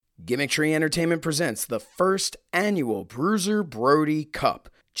Gimmick Tree Entertainment presents the first annual Bruiser Brody Cup,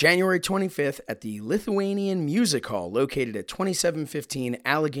 January 25th at the Lithuanian Music Hall located at 2715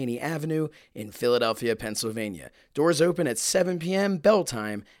 Allegheny Avenue in Philadelphia, Pennsylvania. Doors open at 7 p.m., bell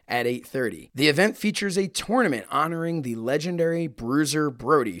time at 8:30. The event features a tournament honoring the legendary Bruiser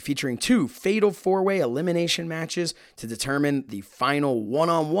Brody, featuring 2 fatal 4-way elimination matches to determine the final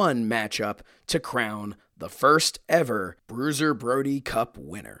one-on-one matchup to crown the first ever Bruiser Brody Cup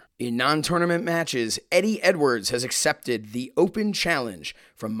winner. In non-tournament matches, Eddie Edwards has accepted the open challenge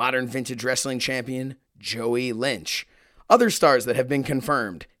from Modern Vintage Wrestling champion Joey Lynch. Other stars that have been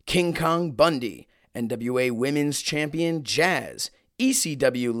confirmed: King Kong Bundy, NWA Women's Champion Jazz,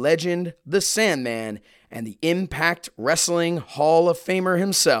 ECW legend The Sandman, and the Impact Wrestling Hall of Famer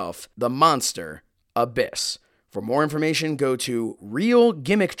himself, the Monster Abyss. For more information, go to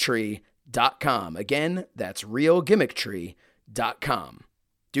realgimmicktree.com. Again, that's realgimmicktree.com.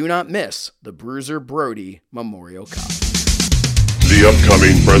 Do not miss the Bruiser Brody Memorial Cup. The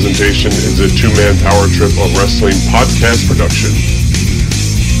upcoming presentation is a two-man power trip of wrestling podcast production.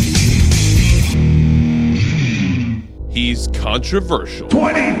 He's controversial.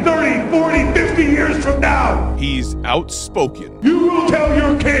 20, 30, 40, 50 years from now, He's outspoken. you will tell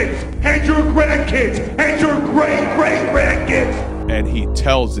your kids and your grandkids and your great-great-grandkids And he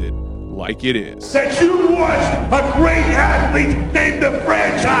tells it like it is. that you watched a great athlete named The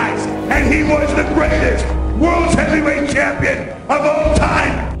Franchise, and he was the greatest world's heavyweight champion of all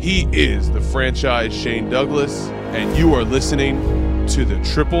time. He is the franchise Shane Douglas, and you are listening to the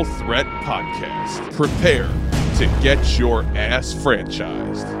Triple Threat Podcast. Prepare to get your ass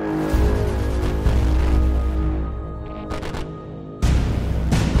franchised.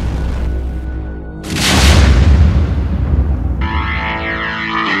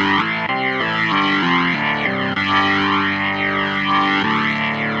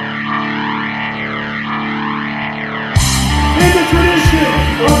 In the tradition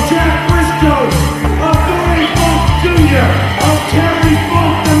of Jack Briscoe, of Dory Funk Jr., of Terry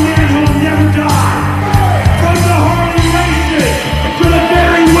Funk, the man who'll never die, from the Harley Races to the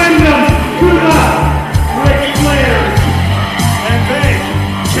Barry Windham to the Ric Flairs, and they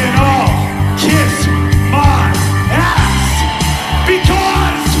can all kiss my ass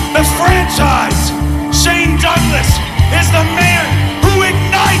because the franchise, Shane Douglas, is the man who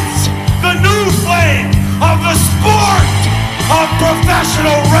ignites the new flame of the sport of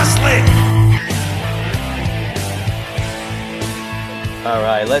professional wrestling. All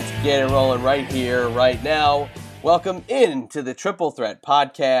right, let's get it rolling right here, right now. Welcome in to the Triple Threat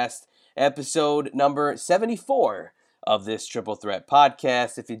Podcast, episode number 74 of this Triple Threat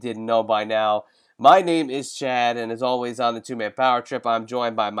Podcast. If you didn't know by now, my name is Chad, and as always on the two-man power trip, I'm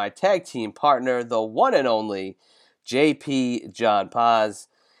joined by my tag team partner, the one and only JP John Paz.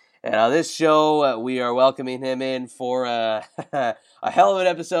 And on this show, we are welcoming him in for a hell of an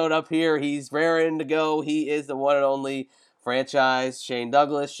episode up here. He's raring to go. He is the one and only franchise Shane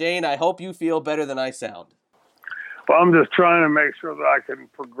Douglas. Shane, I hope you feel better than I sound. Well, I'm just trying to make sure that I can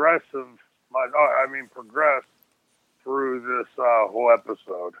progress through this whole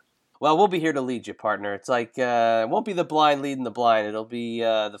episode. Well, we'll be here to lead you, partner. It's like, it won't be the blind leading the blind. It'll be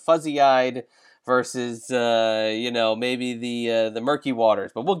the fuzzy-eyed versus, maybe the murky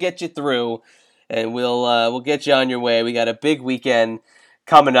waters. But we'll get you through, and we'll get you on your way. We got a big weekend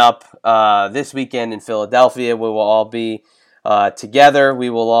coming up this weekend in Philadelphia. We will all be together. We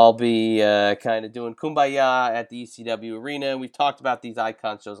will all be kind of doing Kumbaya at the ECW Arena. We've talked about these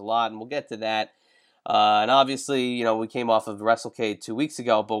icon shows a lot, and we'll get to that. And obviously, we came off of WrestleCade 2 weeks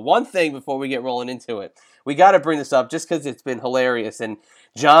ago. But one thing before we get rolling into it, we got to bring this up just because it's been hilarious. And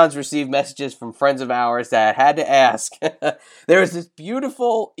John's received messages from friends of ours that had to ask. There is this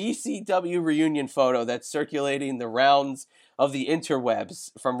beautiful ECW reunion photo that's circulating the rounds of the interwebs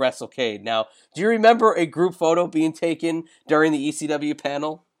from WrestleCade. Now, do you remember a group photo being taken during the ECW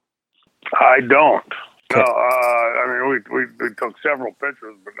panel? I don't. No, we took several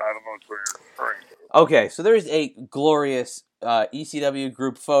pictures, but I don't know what you're referring to. Okay, so there's a glorious ECW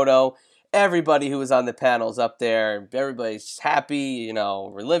group photo. Everybody who was on the panel's up there. Everybody's happy,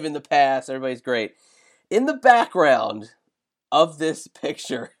 reliving the past. Everybody's great. In the background of this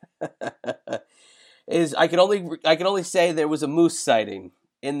picture is I can only say there was a moose sighting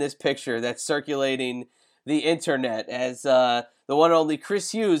in this picture that's circulating the internet as the one and only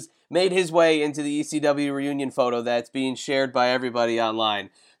Chris Hughes made his way into the ECW reunion photo that's being shared by everybody online.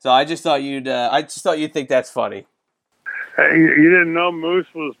 So I just thought you'd think that's funny. Hey, you didn't know Moose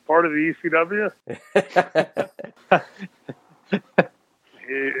was part of the ECW?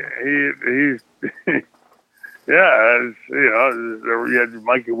 you had your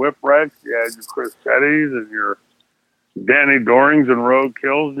Mikey Whipwreck, you had your Chris Teddies, and your Danny Dorings and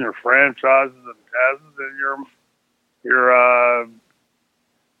Roadkills, and your Franchises and Tazes, and your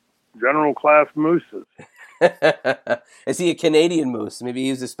general class mooses. Is he a Canadian moose? Maybe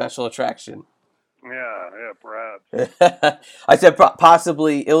he's a special attraction. Yeah, perhaps. I said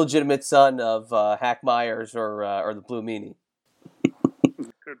possibly illegitimate son of Hack Myers or the Blue Meanie.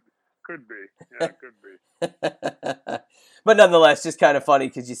 Could be. Yeah, could be. But nonetheless, just kind of funny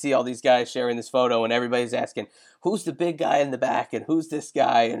because you see all these guys sharing this photo and everybody's asking, who's the big guy in the back and who's this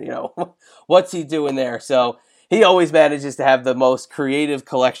guy and, what's he doing there? So he always manages to have the most creative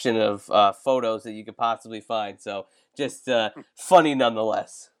collection of photos that you could possibly find. So just funny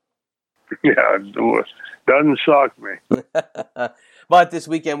nonetheless. Yeah, doesn't shock me. But this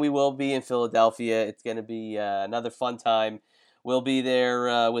weekend we will be in Philadelphia. It's going to be another fun time. We'll be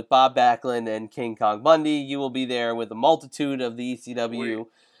there with Bob Backlund and King Kong Bundy. You will be there with a multitude of the ECW.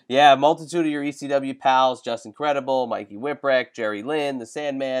 Yeah, a multitude of your ECW pals. Justin Credible, Mikey Whipwreck, Jerry Lynn, the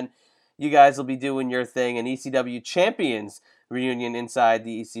Sandman. You guys will be doing your thing. An ECW Champions reunion inside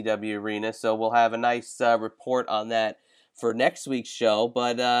the ECW arena. So we'll have a nice report on that for next week's show.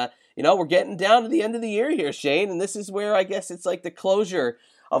 But, we're getting down to the end of the year here, Shane. And this is where I guess it's like the closure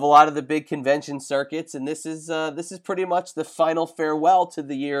of a lot of the big convention circuits, and this is pretty much the final farewell to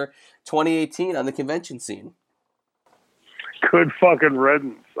the year 2018 on the convention scene. Good fucking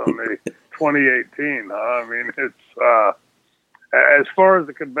riddance on the 2018, huh? I mean, it's as far as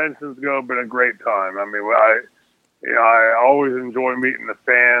the conventions go, been a great time. I mean, I always enjoy meeting the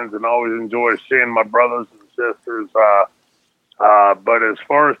fans and always enjoy seeing my brothers and sisters. But as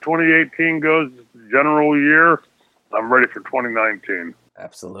far as 2018 goes, general year, I'm ready for 2019.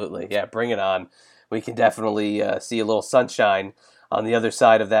 Absolutely. Yeah, bring it on. We can definitely see a little sunshine on the other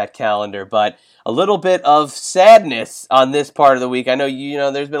side of that calendar, but a little bit of sadness on this part of the week. I know,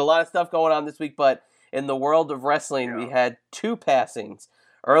 there's been a lot of stuff going on this week, but in the world of wrestling, we had two passings.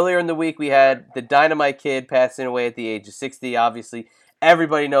 Earlier in the week, we had the Dynamite Kid passing away at the age of 60. Obviously,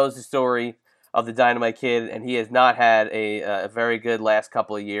 everybody knows the story of the Dynamite Kid, and he has not had a very good last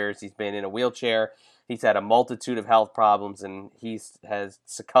couple of years. He's been in a wheelchair. He's had a multitude of health problems, and has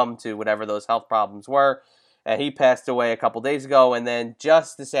succumbed to whatever those health problems were. And he passed away a couple days ago. And then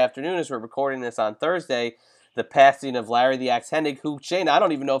just this afternoon, as we're recording this on Thursday, the passing of Larry the Axe Hennig, who, Shane, I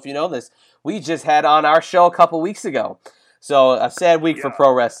don't even know if you know this, we just had on our show a couple weeks ago. So a sad week for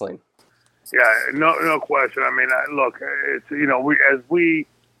pro wrestling. Yeah, no question. I mean, look, it's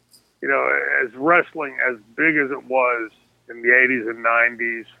as wrestling, as big as it was in the 80s and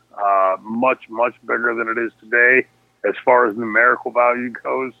 90s, much bigger than it is today as far as numerical value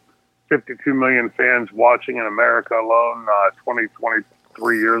goes. 52 million fans watching in America alone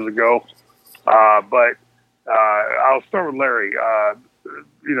 23 years ago. But I'll start with Larry.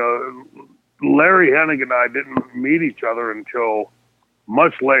 Larry Hennig and I didn't meet each other until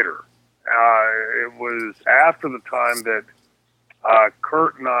much later. It was after the time that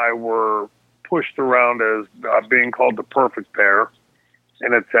Kurt and I were pushed around as being called the perfect pair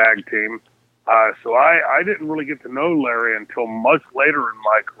in a tag team. So I didn't really get to know Larry until much later in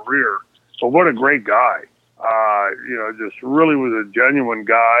my career. But what a great guy. Just really was a genuine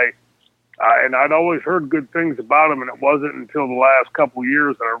guy. And I'd always heard good things about him, and it wasn't until the last couple of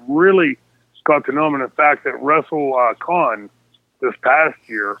years that I really got to know him. And in fact, at WrestleCon this past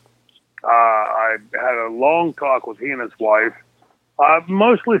year, I had a long talk with he and his wife,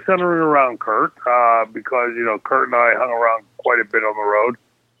 mostly centering around Kurt, because, Kurt and I hung around quite a bit on the road.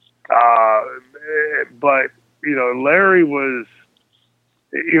 But Larry was,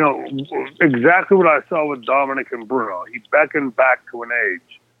 exactly what I saw with Dominic and Bruno. He beckoned back to an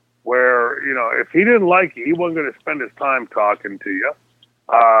age where, if he didn't like you, he wasn't going to spend his time talking to you.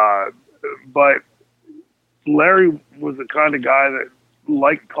 But Larry was the kind of guy that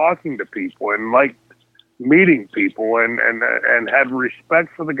liked talking to people and liked meeting people and had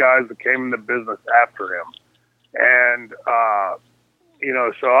respect for the guys that came in the business after him. And,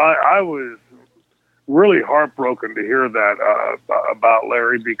 so I was really heartbroken to hear that about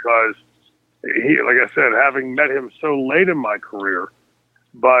Larry, because he, like I said, having met him so late in my career,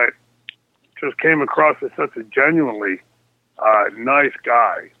 but just came across as such a genuinely nice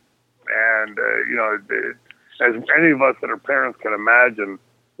guy. And, as any of us that are parents can imagine,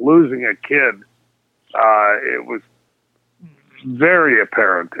 losing a kid, it was very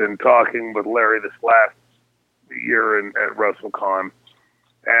apparent in talking with Larry this last year at WrestleCon,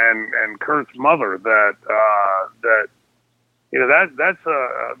 and Kurt's mother that's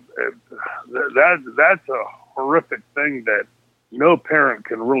a horrific thing that no parent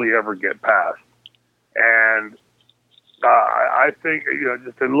can really ever get past. And I think,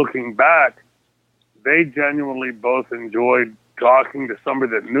 just in looking back, they genuinely both enjoyed talking to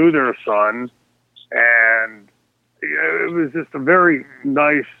somebody that knew their son, and it was just a very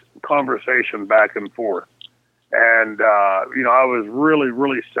nice conversation back and forth. And, I was really,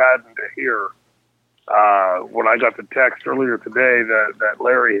 really saddened to hear when I got the text earlier today that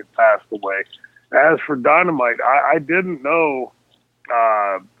Larry had passed away. As for Dynamite, I didn't know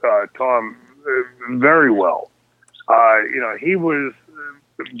Tom very well. He was,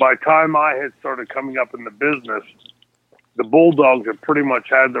 by the time I had started coming up in the business, the Bulldogs had pretty much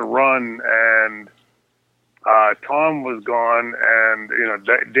had the run, and Tom was gone, and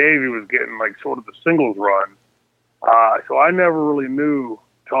Davey was getting like sort of the singles run. So I never really knew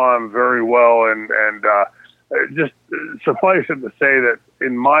Tom very well, and just suffice it to say that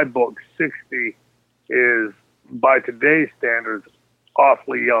in my book, 60 is, by today's standards,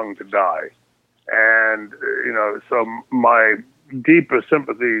 awfully young to die. And so my deepest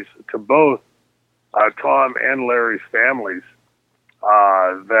sympathies to both Tom and Larry's families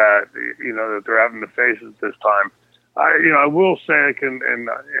that they're having to face at this time. I will say, like in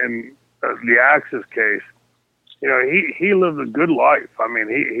the Axis case, he lived a good life. I mean,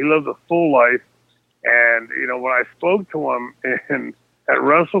 he lived a full life. And, when I spoke to him at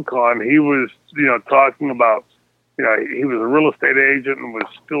WrestleCon, he was, talking about, he was a real estate agent and was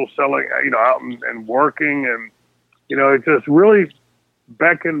still selling, out and working. And, it just really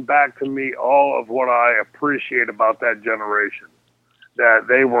beckoned back to me all of what I appreciate about that generation, that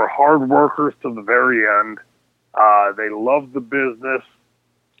they were hard workers to the very end. They loved the business.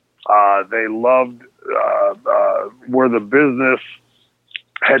 They loved where the business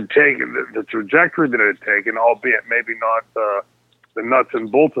had taken, the trajectory that it had taken, albeit maybe not the nuts and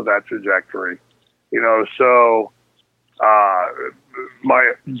bolts of that trajectory. So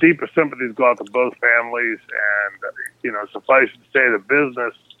my deepest sympathies go out to both families, and suffice it to say, the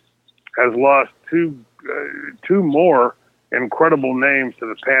business has lost two more incredible names to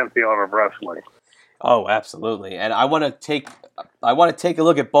the pantheon of wrestling. Oh, absolutely. And I want to take a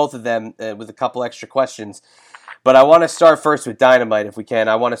look at both of them with a couple extra questions. But I want to start first with Dynamite, if we can.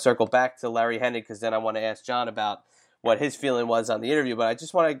 I want to circle back to Larry Hennig, because then I want to ask John about what his feeling was on the interview. But I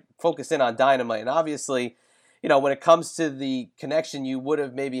just want to focus in on Dynamite. And obviously, when it comes to the connection you would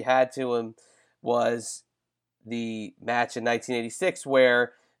have maybe had to him was the match in 1986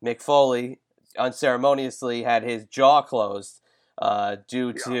 where Mick Foley unceremoniously had his jaw closed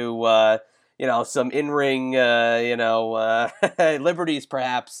due to some in-ring liberties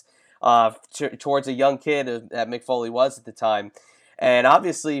perhaps towards a young kid that Mick Foley was at the time. And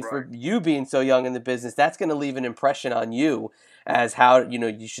obviously, for you being so young in the business, that's going to leave an impression on you as how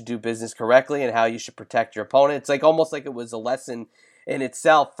you should do business correctly and how you should protect your opponent. It's like almost like it was a lesson in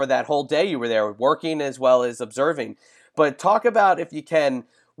itself for that whole day you were there, working as well as observing. But talk about, if you can,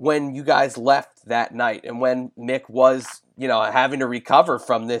 when you guys left that night and when Mick was, having to recover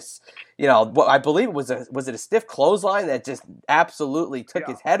from this, I believe it was it a stiff clothesline that just absolutely took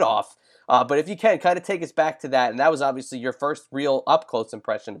his head off. But if you can, kind of take us back to that. And that was obviously your first real up-close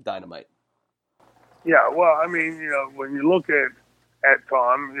impression of Dynamite. Yeah, well, I mean, when you look at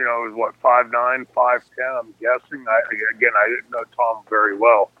Tom, it was what, 5'9", 5'10", I'm guessing. I didn't know Tom very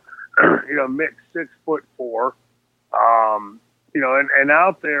well. Mick 6'4", and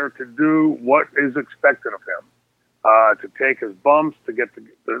out there to do what is expected of him, to take his bumps, to get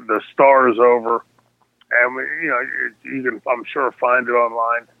the stars over. And you can, I'm sure, find it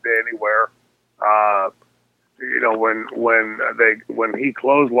online today anywhere. When he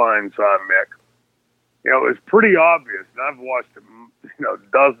clotheslines Mick, it's pretty obvious, and I've watched him,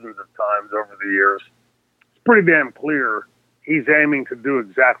 dozens of times over the years. It's pretty damn clear he's aiming to do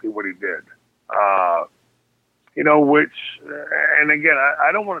exactly what he did. And again,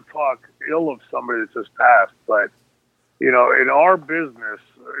 I don't want to talk ill of somebody that's just passed, but in our business,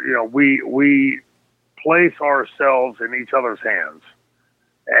 we place ourselves in each other's hands.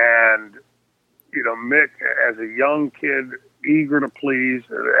 And, Mick, as a young kid, eager to please,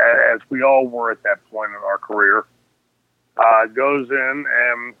 as we all were at that point in our career, goes in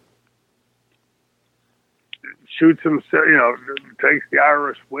and shoots himself, takes the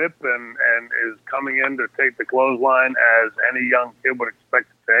Irish whip and is coming in to take the clothesline as any young kid would expect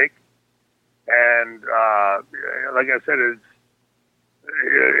to take. And like I said,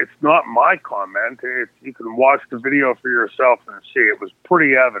 it's not my comment. You can watch the video for yourself and see. It was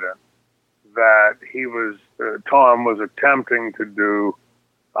pretty evident that Tom was attempting to do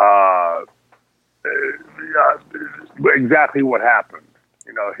exactly what happened.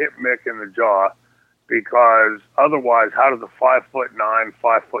 Hit Mick in the jaw, because otherwise, how does a 5'9",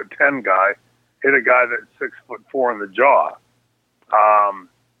 5'10" guy hit a guy that's 6'4" in the jaw.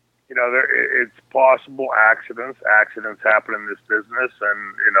 It's possible accidents. Accidents happen in this business,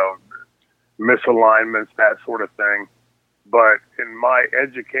 and misalignments, that sort of thing. But in my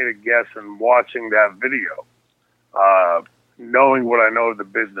educated guess and watching that video, knowing what I know of the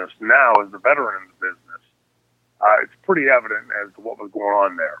business now as a veteran in the business, it's pretty evident as to what was going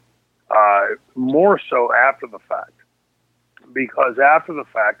on there. More so after the fact, because after the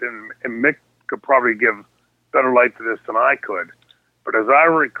fact, and Mick could probably give better light to this than I could, but as I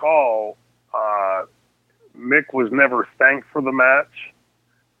recall, Mick was never thanked for the match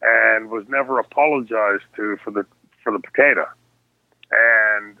and was never apologized to for the potato.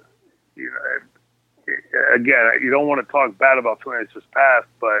 And again, you don't want to talk bad about something that's just passed,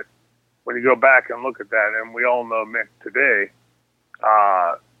 but when you go back and look at that, and we all know Mick today,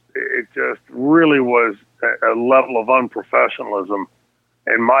 it just really was a level of unprofessionalism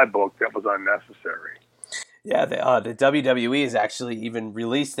in my book that was unnecessary. Yeah, the WWE has actually even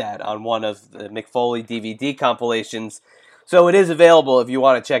released that on one of the Mick Foley DVD compilations, so it is available if you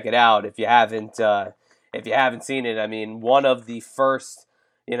want to check it out. If you haven't seen it, I mean, one of the first,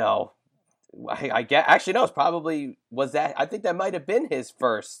 I get actually no, it's probably was that. I think that might have been his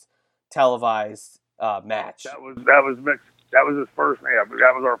first televised match. That was Mick. That was his first. Yeah,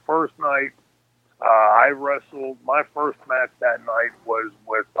 that was our first night. I wrestled. My first match that night was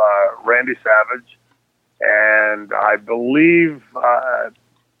with Randy Savage. And I believe I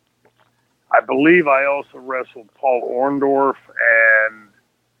also wrestled Paul Orndorff and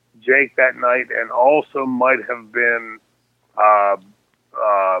Jake that night, and also might have been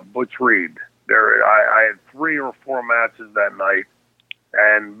Butch Reed. I had 3 or 4 matches that night,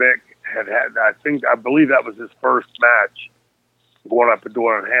 and Mick had. I believe that was his first match going up and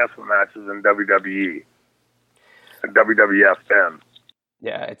doing enhancement matches in WWE and WWF then.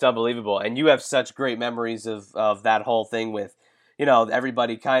 Yeah, it's unbelievable. And you have such great memories of that whole thing with,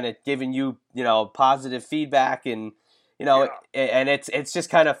 everybody kind of giving you, positive feedback and, and it's just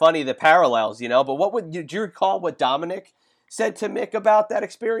kind of funny, the parallels, But do you recall what Dominic said to Mick about that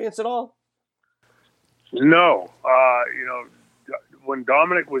experience at all? No. When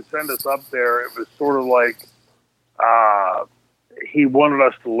Dominic would send us up there, it was sort of like he wanted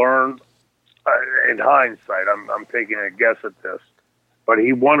us to learn. In hindsight, I'm taking a guess at this. But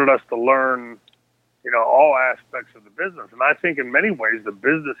he wanted us to learn, all aspects of the business. And I think in many ways the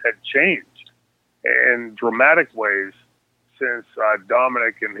business had changed in dramatic ways since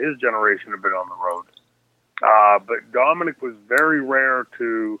Dominic and his generation have been on the road. But Dominic was very rare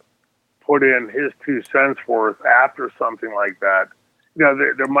to put in his 2 cents worth after something like that.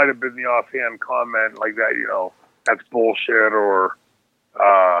 There might have been the offhand comment like that, that's bullshit, or,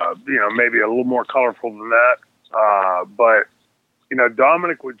 maybe a little more colorful than that. But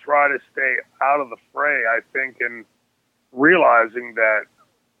Dominic would try to stay out of the fray, I think, in realizing that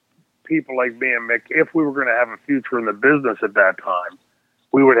people like me and Mick, if we were going to have a future in the business at that time,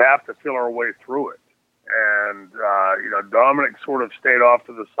 we would have to feel our way through it. And, Dominic sort of stayed off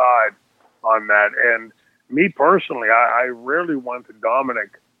to the side on that. And me personally, I rarely went to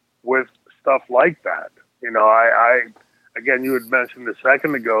Dominic with stuff like that. Again, you had mentioned a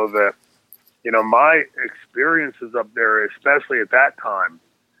second ago that, my experiences up there, especially at that time,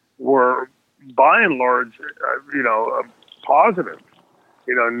 were by and large, positive.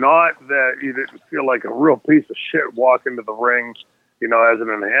 Not that you didn't feel like a real piece of shit walking to the ring, as an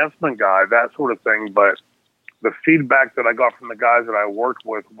enhancement guy, that sort of thing. But the feedback that I got from the guys that I worked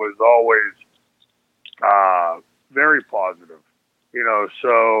with was always very positive.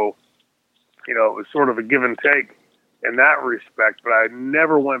 So, it was sort of a give and take in that respect, but I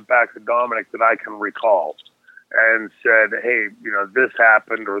never went back to Dominic that I can recall and said, hey, this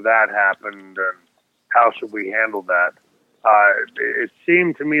happened or that happened, and how should we handle that? It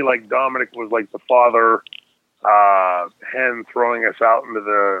seemed to me like Dominic was like the father hen throwing us out into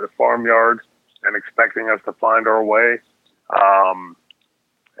the farmyard and expecting us to find our way. And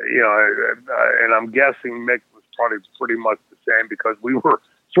I'm guessing Mick was probably pretty much the same, because we were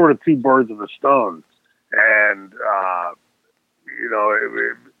sort of 2 birds of a stone. And,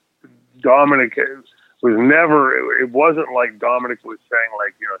 Dominic was never, it wasn't like Dominic was saying,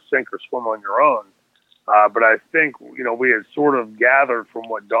 like, sink or swim on your own. But I think, we had sort of gathered from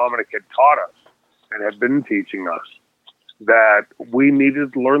what Dominic had taught us and had been teaching us, that we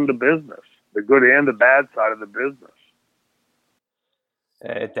needed to learn the business, the good and the bad side of the business.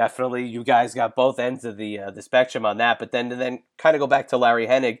 Definitely, you guys got both ends of the spectrum on that. But then kind of go back to Larry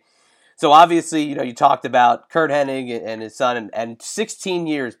Hennig. So obviously, you talked about Curt Hennig and his son, and 16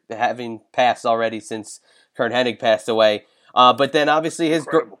 years having passed already since Curt Hennig passed away. But then obviously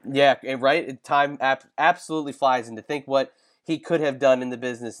Incredible. right. Time absolutely flies, and to think what he could have done in the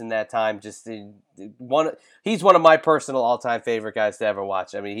business in that time. Just he's one of my personal all-time favorite guys to ever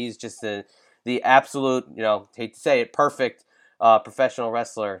watch. I mean, he's just the absolute, hate to say it, perfect professional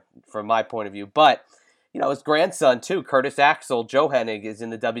wrestler from my point of view. But his grandson too, Curtis Axel, Joe Hennig, is in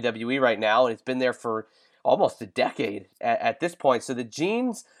the WWE right now, and it's been there for almost a decade at this point. So the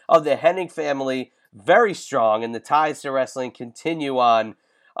genes of the Hennig family very strong, and the ties to wrestling continue on.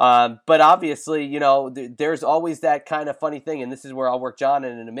 But obviously, there's always that kind of funny thing, and this is where I'll work John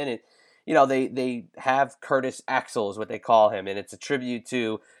in a minute. They have Curtis Axel is what they call him, and it's a tribute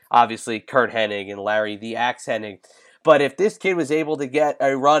to obviously Curt Hennig and Larry the Axe Hennig. But if this kid was able to get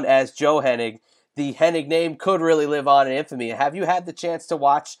a run as Joe Hennig, the Hennig name could really live on in infamy. Have you had the chance to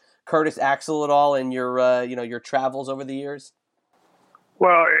watch Curtis Axel at all in your travels over the years?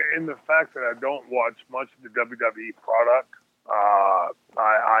 Well, in the fact that I don't watch much of the WWE product,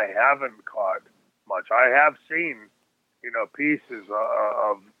 I haven't caught much. I have seen, pieces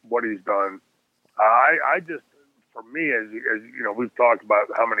of what he's done. I just, for me, as we've talked about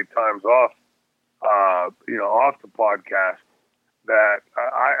how many times off the podcast, that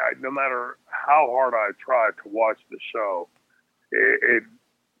I no matter how hard I try to watch the show, it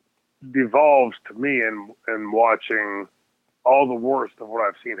devolves to me in watching all the worst of what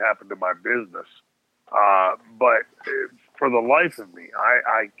I've seen happen to my business. But for the life of me,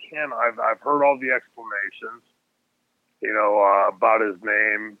 I've heard all the explanations, about his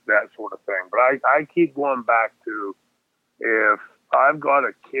name, that sort of thing. But I keep going back to, if I've got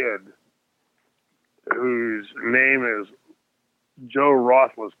a kid whose name is Joe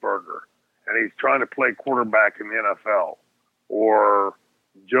Roethlisberger, and he's trying to play quarterback in the NFL, or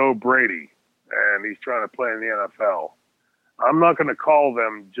Joe Brady, and he's trying to play in the NFL, I'm not going to call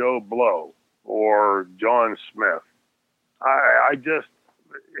them Joe Blow or John Smith. I just,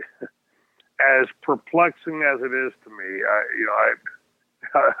 as perplexing as it is to me,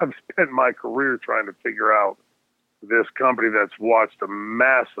 I've spent my career trying to figure out this company that's watched a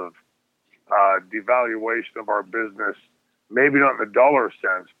massive devaluation of our business, maybe not in the dollar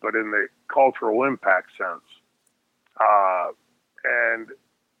sense, but in the cultural impact sense. And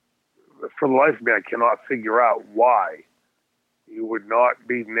for the life of me, I cannot figure out why you would not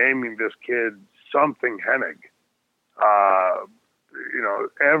be naming this kid something Hennig.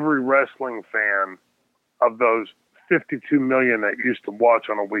 Every wrestling fan of those 52 million that used to watch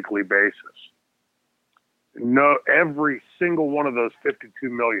on a weekly basis, every single one of those 52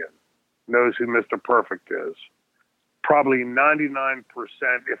 million knows who Mr. Perfect is. Probably 99%,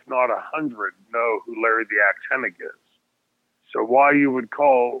 if not 100, know who Larry the Axe Hennig is. So why you would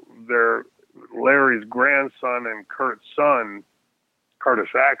call Larry's grandson and Kurt's son Curtis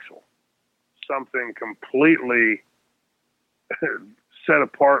Axel something completely set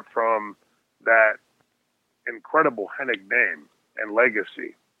apart from that incredible Hennig name and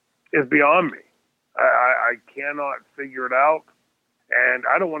legacy is beyond me. I cannot figure it out, and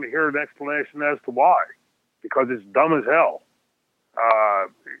I don't want to hear an explanation as to why, because it's dumb as hell.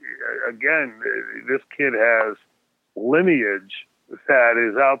 Again, this kid has lineage that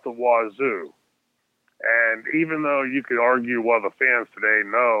is out the wazoo. And even though you could argue, well, the fans today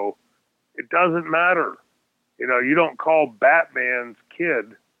know, it doesn't matter. You don't call Batman's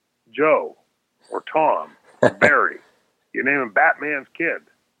kid Joe or Tom or Barry. You name him Batman's kid.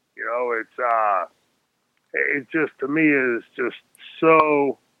 It just, to me, is just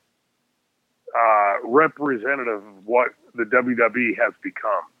so representative of what the WWE has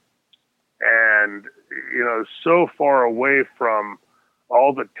become. And, so far away from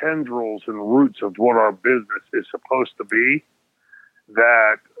all the tendrils and roots of what our business is supposed to be,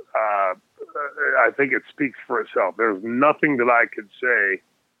 that I think it speaks for itself. There's nothing that I could say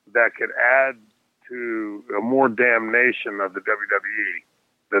that could add to a more damnation of the WWE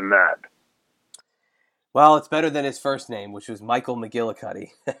than that. Well, it's better than his first name, which was Michael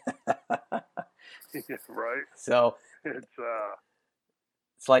McGillicuddy. Right. So it's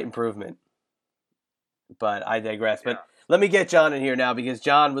slight improvement. But I digress. Yeah. But let me get John in here now, because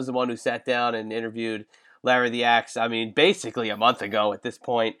John was the one who sat down and interviewed Larry the Axe, basically a month ago at this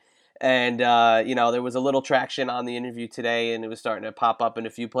point. And, there was a little traction on the interview today, and it was starting to pop up in a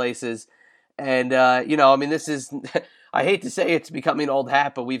few places. And, this is, I hate to say it's becoming old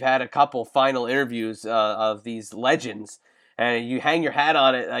hat, but we've had a couple final interviews of these legends. And you hang your hat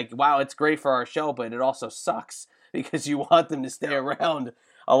on it like, wow, it's great for our show, but it also sucks because you want them to stay around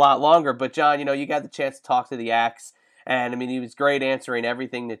a lot longer. But, John, you got the chance to talk to the Axe. And, he was great answering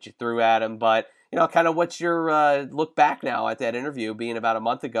everything that you threw at him. But, kind of what's your look back now at that interview being about a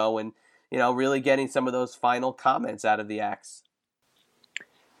month ago, and, really getting some of those final comments out of the Axe.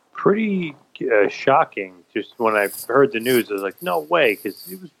 Pretty shocking. Just when I heard the news, I was like, no way,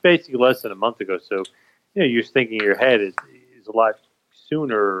 because it was basically less than a month ago. So, you're thinking in your head is a lot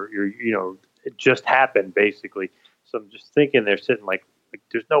sooner. It just happened basically. So I'm just thinking they're sitting like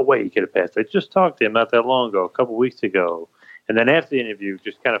there's no way he could have passed. I just talked to him not that long ago, a couple weeks ago, and then after the interview,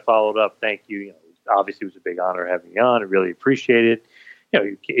 just kind of followed up. Thank you. Obviously, it was a big honor having you on. I really appreciate it.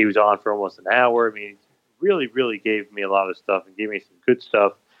 He was on for almost an hour. I mean, really, really gave me a lot of stuff and gave me some good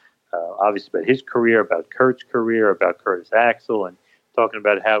stuff. Obviously, about his career, about Kurt's career, about Curtis Axel, and talking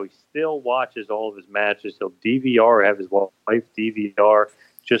about how he still watches all of his matches. He'll have his wife DVR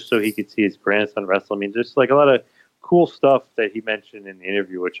just so he could see his grandson wrestle. I mean, just like a lot of cool stuff that he mentioned in the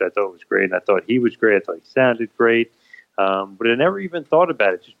interview, which I thought was great. And I thought he was great. I thought he sounded great. But I never even thought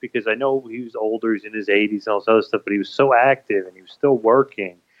about it just because I know he was older. He's in his 80s and all this other stuff, but he was so active and he was still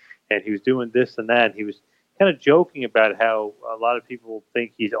working and he was doing this and that. And he was kind of joking about how a lot of people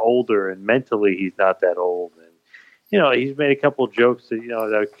think he's older and mentally he's not that old. And, he's made a couple of jokes that,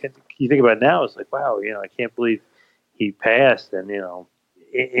 that you think about now, it's like, wow, I can't believe he passed. And,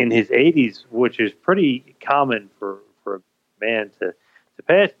 in his 80s, which is pretty common for a man to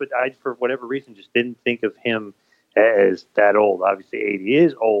pass, but I, for whatever reason, just didn't think of him as that old. Obviously, 80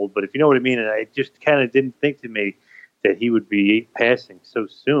 is old, but if you know what I mean, and I just kind of didn't think to me that he would be passing so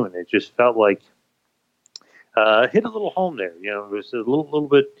soon. It just felt like hit a little home there. It was a little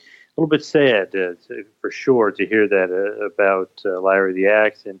bit sad for sure to hear that about Larry the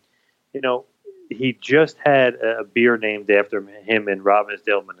Axe, and he just had a beer named after him in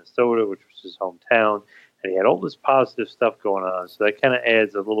Robbinsdale, Minnesota, which was his hometown, and he had all this positive stuff going on. So that kind of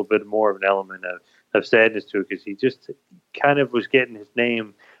adds a little bit more of an element of sadness to it, because he just kind of was getting his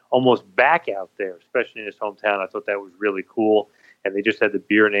name almost back out there, especially in his hometown. I thought that was really cool. And they just had the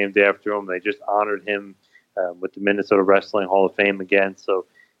beer named after him. They just honored him with the Minnesota Wrestling Hall of Fame again. So,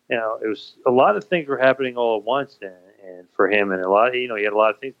 it was a lot of things were happening all at once, and for him, and a lot, he had a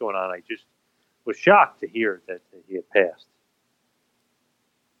lot of things going on. I just was shocked to hear that he had passed.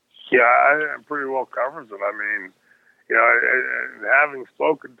 Yeah, I pretty well covers it. I mean, having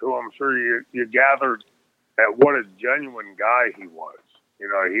spoken to him, I'm sure you gathered at what a genuine guy he was.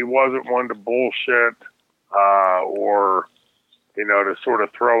 He wasn't one to bullshit or, to sort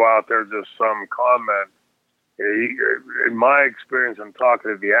of throw out there just some comment. In my experience in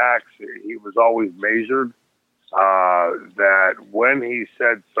talking to the Axe, he was always measured. That when he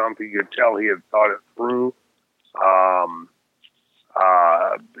said something, you could tell he had thought it through.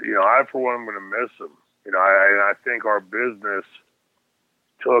 I for one am going to miss him. I think our business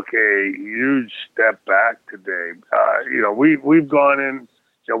took a huge step back today. We've gone in.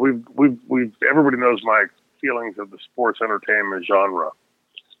 We've everybody knows my feelings of the sports entertainment genre,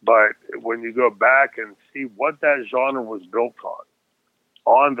 but when you go back and see what that genre was built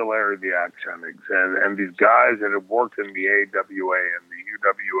on the Larry the Axe Hennigs and these guys that have worked in the AWA and the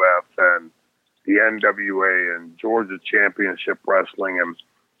UWF and the NWA and Georgia Championship Wrestling, and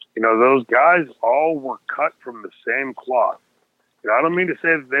those guys all were cut from the same cloth. I don't mean to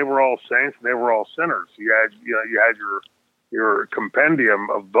say that they were all saints and they were all sinners. You had your compendium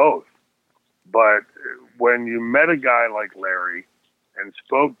of both. But when you met a guy like Larry and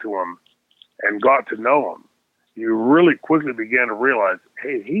spoke to him and got to know him, you really quickly began to realize,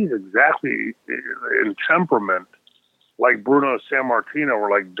 hey, he's exactly in temperament like Bruno Sammartino or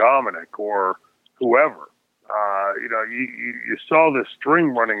like Dominic or whoever. You saw the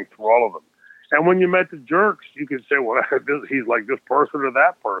string running through all of them. And when you met the Jerks, you could say, well, he's like this person or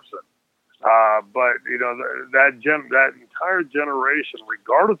that person. But that entire generation,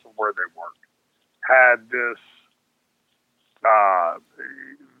 regardless of where they worked, had this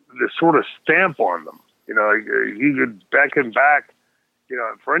sort of stamp on them. You could beckon back.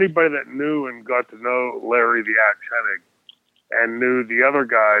 For anybody that knew and got to know Larry the Axe Hennig and knew the other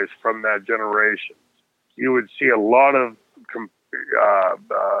guys from that generation, you would see a lot of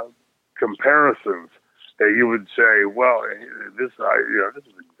comparisons that you would say, well, this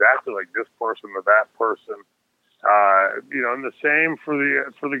is exactly like this person or that person. And the same for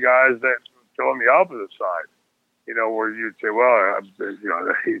the guys that go on the opposite side. Where you'd say, well,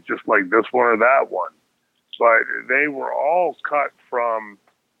 he's just like this one or that one. But they were all cut from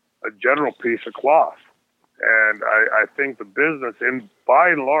a general piece of cloth. And I think the business, and by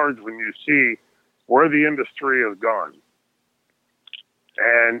and large, when you see where the industry has gone,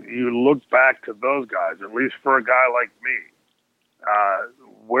 and you look back to those guys, at least for a guy like me,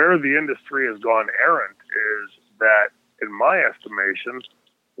 where the industry has gone errant is that, in my estimation,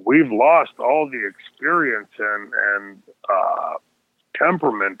 we've lost all the experience and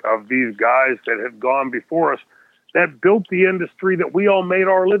temperament of these guys that have gone before us that built the industry that we all made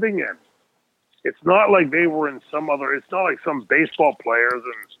our living in. It's not like they were in it's not like some baseball players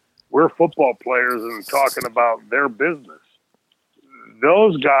and we're football players and talking about their business.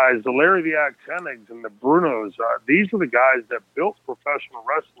 Those guys, the Larry the Axe Hennigs and the Brunos, these are the guys that built professional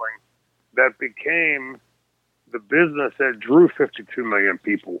wrestling that became the business that drew 52 million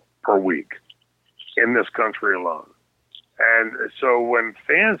people per week in this country alone. And so when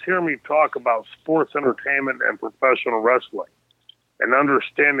fans hear me talk about sports entertainment and professional wrestling and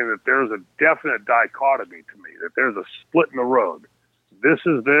understanding that there's a definite dichotomy to me, that there's a split in the road, this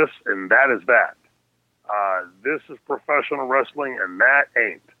is this and that is that. This is professional wrestling and that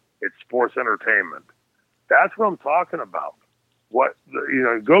ain't. It's sports entertainment. That's what I'm talking about.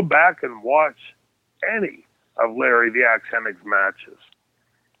 Go back and watch any of Larry the Axe Hennig's matches,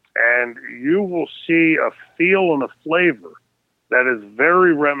 and you will see a feel and a flavor that is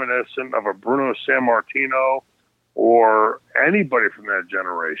very reminiscent of a Bruno Sammartino or anybody from that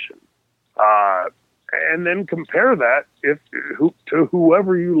generation. And then compare that to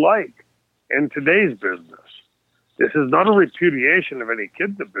whoever you like in today's business. This is not a repudiation of any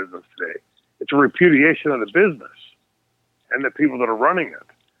kid in the business today. It's a repudiation of the business and the people that are running it.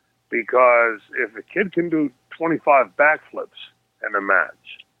 Because if a kid can do 25 backflips in a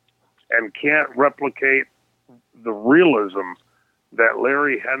match and can't replicate the realism that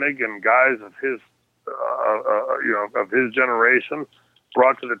Larry Hennig and guys of his, of his generation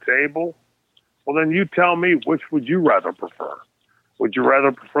brought to the table, well, then you tell me, which would you rather prefer? Would you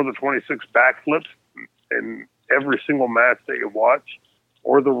rather prefer the 26 backflips in every single match that you watch,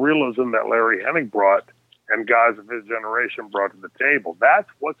 or the realism that Larry Hennig brought and guys of his generation brought to the table? That's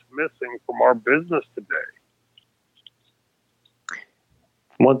what's missing from our business today.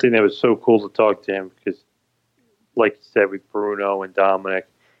 One thing that was so cool to talk to him, because like you said, with Bruno and Dominic,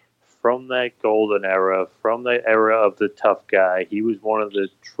 from that golden era, from the era of the tough guy, he was one of the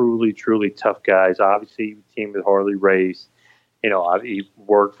truly, truly tough guys. Obviously, he teamed with Harley Race. He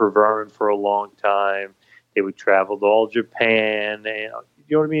worked for Vern for a long time. They would travel to all Japan. You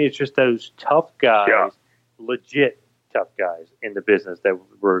know what I mean? It's just those tough guys, legit tough guys in the business that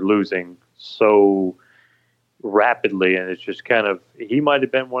were losing so rapidly. And it's just he might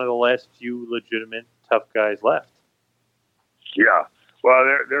have been one of the last few legitimate tough guys left. Yeah. Well,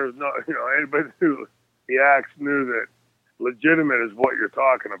 there's no, anybody who the Axe knew that legitimate is what you're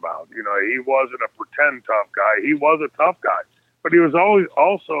talking about. He wasn't a pretend tough guy. He was a tough guy, but he was always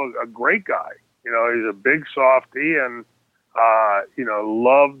also a great guy. He's a big softy and,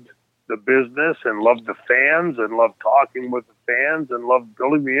 loved the business and loved the fans and loved talking with the fans and loved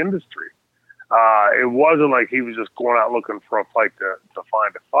building the industry. It wasn't like he was just going out looking for a fight to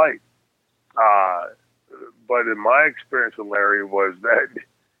find a fight. But in my experience with Larry was that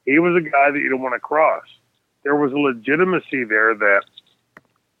he was a guy that you didn't want to cross. There was a legitimacy there that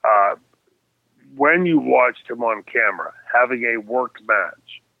when you watched him on camera having a worked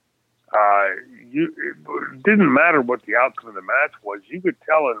match, it didn't matter what the outcome of the match was. You could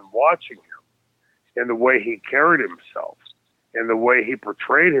tell in watching him, in the way he carried himself, in the way he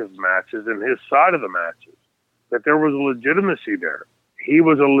portrayed his matches and his side of the matches, that there was a legitimacy there. He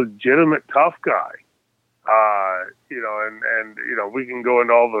was a legitimate tough guy. We can go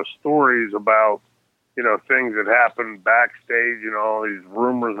into all those stories about, things that happened backstage, all these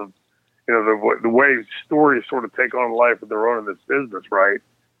rumors of, the way stories sort of take on life of their own in this business, right?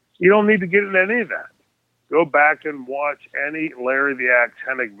 You don't need to get into any of that. Go back and watch any Larry the Axe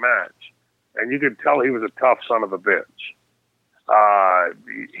Hennig match, and you could tell he was a tough son of a bitch.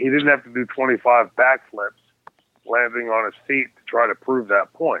 He didn't have to do 25 backflips landing on his feet to try to prove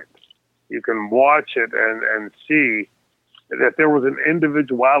that point. You can watch it and see that there was an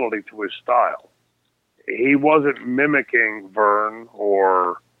individuality to his style. He wasn't mimicking Vern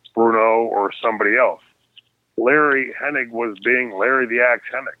or Bruno or somebody else. Larry Hennig was being Larry the Axe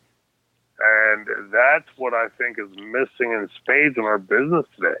Hennig. And that's what I think is missing in spades in our business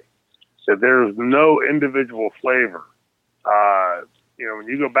today, that there's no individual flavor. When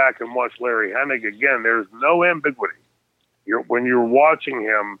you go back and watch Larry Hennig again, there's no ambiguity. When you're watching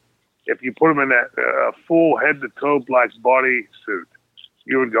him, if you put him in that full head-to-toe black body suit,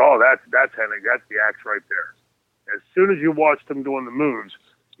 you would go, oh, that's Hennig. That's the Axe right there. As soon as you watched him doing the moves,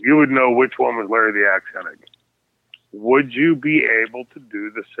 you would know which one was Larry the Axe Hennig. Would you be able to do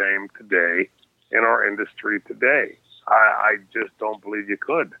the same today in our industry today? I just don't believe you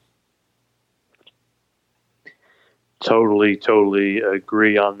could. Totally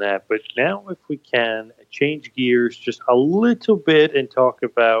agree on that. But now if we can change gears just a little bit and talk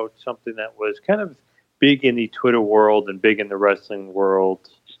about something that was kind of big in the Twitter world and big in the wrestling world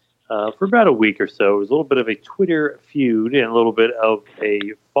for about a week or so. It was a little bit of a Twitter feud and a little bit of a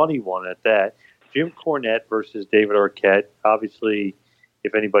funny one at that. Jim Cornette versus David Arquette. Obviously,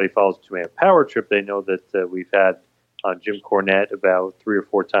 if anybody follows Two-Man Power Trip, they know that we've had Jim Cornette about 3 or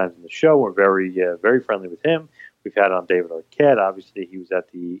 4 times in the show. We're very friendly with him. We've had on David Arquette. Obviously, he was at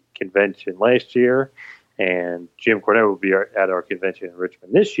the convention last year, and Jim Cornette will be at our convention in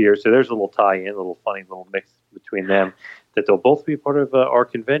Richmond this year. So there's a little tie-in, a little funny little mix between them, that they'll both be part of our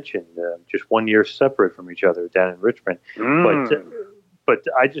convention, just 1 year separate from each other down in Richmond. But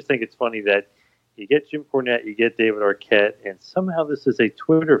I just think it's funny that you get Jim Cornette, you get David Arquette, and somehow this is a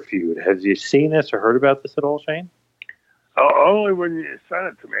Twitter feud. Have you seen this or heard about this at all, Shane? Only when you sent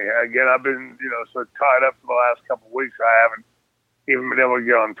it to me. Again, I've been, so tied up for the last couple of weeks. I haven't even been able to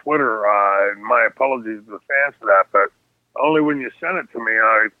get on Twitter. And my apologies to the fans for that. But only when you sent it to me,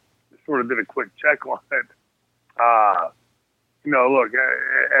 I sort of did a quick check on it. Look,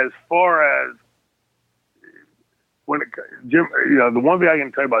 as far as Jim, the one thing I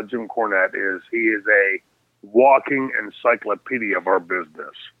can tell you about Jim Cornette is he is a walking encyclopedia of our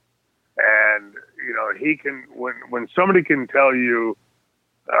business. And, he can, when somebody can tell you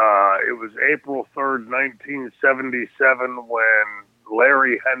it was April 3rd, 1977, when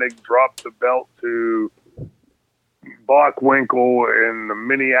Larry Hennig dropped the belt to Bockwinkel in the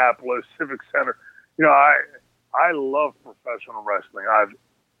Minneapolis Civic Center. I love professional wrestling. I've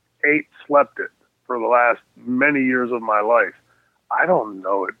slept it for the last many years of my life. I don't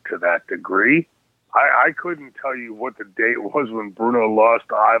know it to that degree. I couldn't tell you what the date was when Bruno lost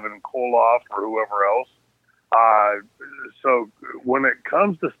to Ivan Koloff or whoever else. So when it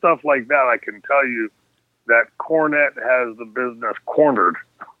comes to stuff like that, I can tell you that Cornette has the business cornered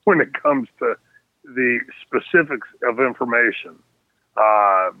when it comes to the specifics of information.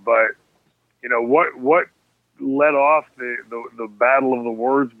 But what led off the battle of the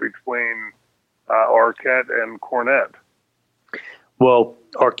words between Arquette and Cornette? Well,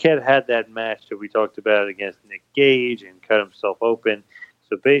 Arquette had that match that we talked about against Nick Gage and cut himself open.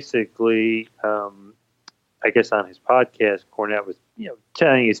 So basically, I guess on his podcast, Cornette was,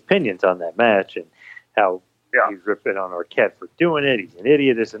 telling his opinions on that match and how he's ripping on Arquette for doing it. He's an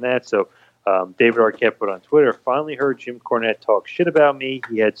idiot, this and that. So David Arquette put on Twitter, finally heard Jim Cornette talk shit about me.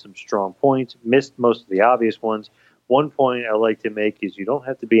 He had some strong points, missed most of the obvious ones. One point I like to make is you don't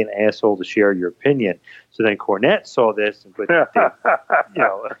have to be an asshole to share your opinion. So then Cornette saw this, but it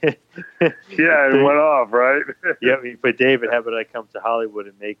went off, right? But David, how about I come to Hollywood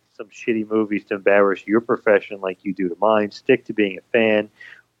and make some shitty movies to embarrass your profession like you do to mine? Stick to being a fan.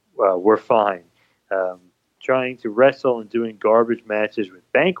 We're fine. Trying to wrestle and doing garbage matches with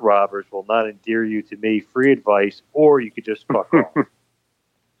bank robbers will not endear you to me. Free advice, or you could just fuck off.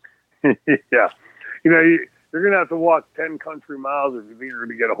 Yeah. You're going to have to walk 10 country miles if you're going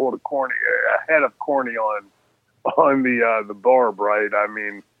to get ahead of Corny on the barb, right? I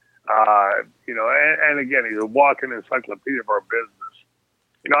mean, and again, he's a walking encyclopedia of our business.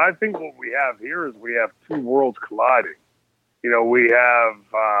 I think what we have here is we have two worlds colliding. We have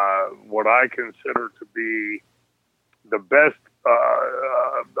what I consider to be the best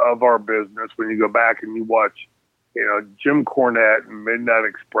of our business. When you go back and you watch, Jim Cornette and Midnight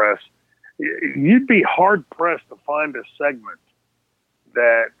Express, you'd be hard-pressed to find a segment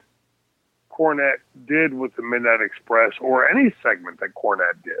that Cornette did with the Midnight Express, or any segment that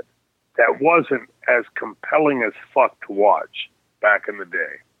Cornette did, that wasn't as compelling as fuck to watch back in the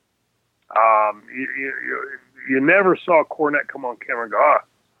day. You never saw Cornette come on camera and go,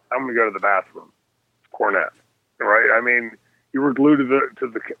 I'm going to go to the bathroom. It's Cornette, right? I mean, you were glued to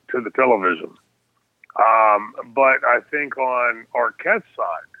the television. But I think on Arquette's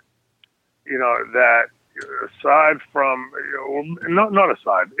side, that aside from, not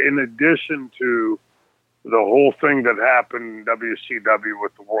aside, in addition to the whole thing that happened in WCW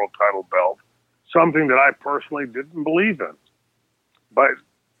with the world title belt, something that I personally didn't believe in. But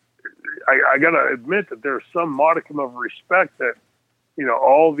I got to admit that there's some modicum of respect that,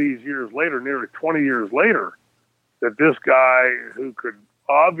 all these years later, nearly 20 years later, that this guy who could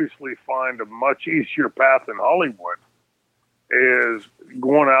obviously find a much easier path in Hollywood is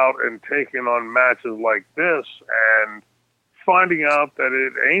going out and taking on matches like this and finding out that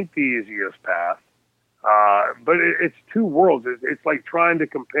it ain't the easiest path. But it's two worlds. It's like trying to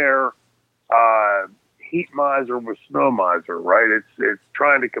compare Heat Miser with Snow Miser, right? It's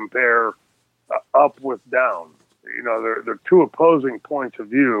trying to compare up with down. They're two opposing points of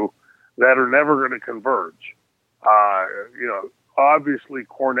view that are never going to converge. Obviously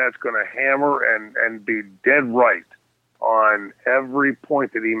Cornette's going to hammer and be dead right on every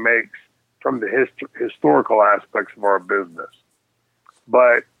point that he makes from the historical aspects of our business.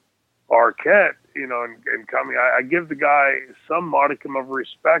 But Arquette, and coming, I give the guy some modicum of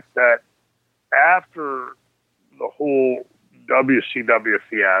respect that after the whole WCW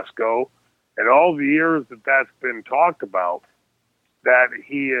fiasco and all the years that that's been talked about, that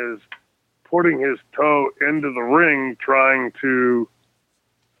he is putting his toe into the ring, trying to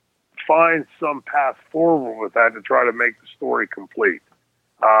find some path forward with that to try to make the story complete.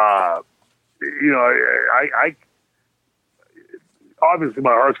 I obviously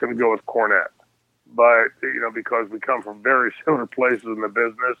my heart's going to go with Cornette, but because we come from very similar places in the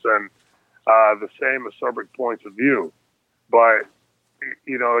business and the same acerbic points of view. But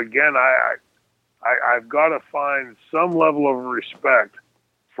again, I've got to find some level of respect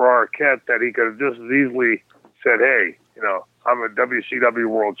for Arquette that he could have just as easily said, "Hey, I'm a WCW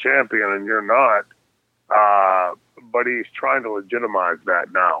World Champion and you're not." But he's trying to legitimize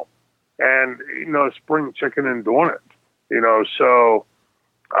that now, and spring chicken and doing it. So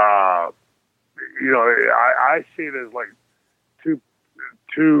I see it as like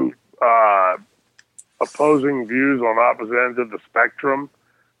two opposing views on opposite ends of the spectrum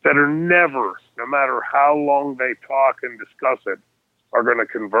that are never, no matter how long they talk and discuss it, are going to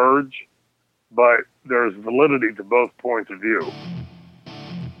converge. But there's validity to both points of view.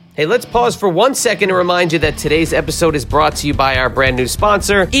 Hey, let's pause for 1 second to remind you that today's episode is brought to you by our brand new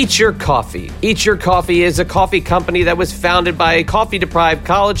sponsor, Eat Your Coffee. Eat Your Coffee is a coffee company that was founded by coffee-deprived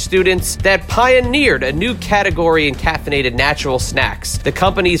college students that pioneered a new category in caffeinated natural snacks. The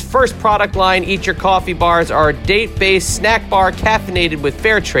company's first product line, Eat Your Coffee bars, are a date-based snack bar caffeinated with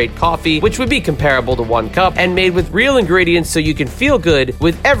fair trade coffee, which would be comparable to 1 cup, and made with real ingredients so you can feel good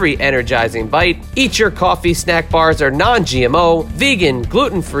with every energizing bite. Eat Your Coffee snack bars are non-GMO, vegan,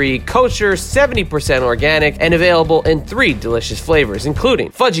 gluten-free, kosher, 70% organic, and available in 3 delicious flavors,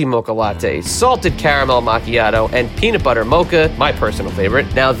 including fudgy mocha latte, salted caramel macchiato, and peanut butter mocha, my personal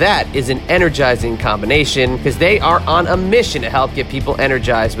favorite. Now that is an energizing combination because they are on a mission to help get people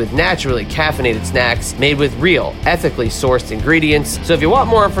energized with naturally caffeinated snacks made with real, ethically sourced ingredients. So if you want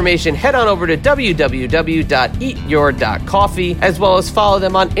more information, head on over to www.eatyour.coffee, as well as follow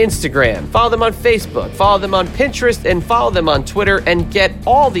them on Instagram, follow them on Facebook, follow them on Pinterest, and follow them on Twitter, and get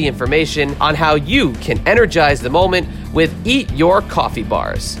all the information on how you can energize the moment with Eat Your Coffee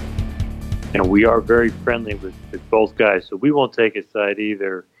bars. And we are very friendly with both guys, so we won't take a side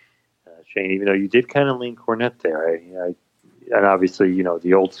either, Shane, even though you did kind of lean Cornette there. And obviously,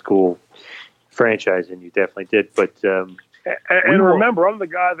 the old school franchise, and you definitely did. But and remember, I'm the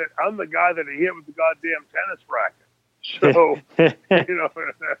guy that he hit with the goddamn tennis racket. So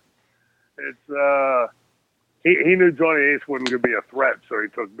it's He knew Johnny Ace wasn't going to be a threat, so he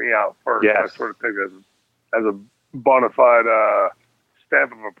took me out first. Yes. I sort of took it as a bona fide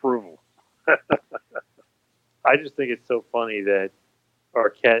stamp of approval. I just think it's so funny that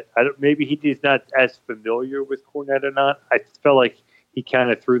Arquette, maybe he's not as familiar with Cornette or not. I felt like he kind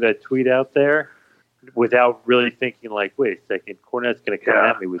of threw that tweet out there without really thinking, like, wait a second, Cornette's going to come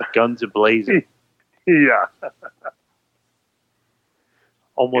at me with guns a-blazing. Yeah.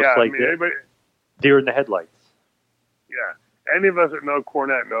 Almost like deer in the headlights. Yeah, any of us that know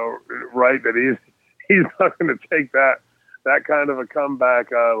Cornette know, right, that he's not going to take that kind of a comeback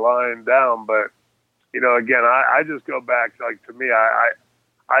lying down. But again, I just go back to me, I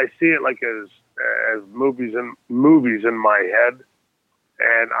see it like as movies in my head,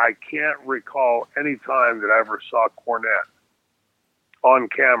 and I can't recall any time that I ever saw Cornette on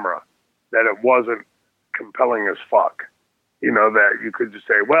camera that it wasn't compelling as fuck. That you could just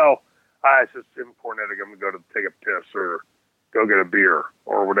say, well, it's just Jim Cornette. I'm going to go to take a piss or go get a beer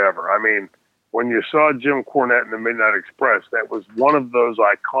or whatever. I mean, when you saw Jim Cornette in the Midnight Express, that was one of those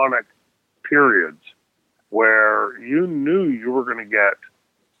iconic periods where you knew you were going to get,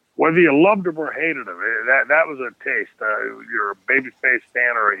 whether you loved him or hated him, that was a taste. You're a babyface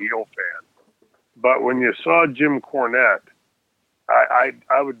fan or a heel fan. But when you saw Jim Cornette,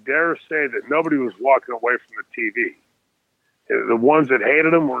 I would dare say that nobody was walking away from the TV. The ones that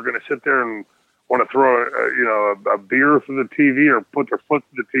hated him were going to sit there and want to throw a beer through the TV or put their foot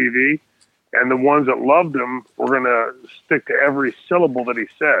through the TV, and the ones that loved him were going to stick to every syllable that he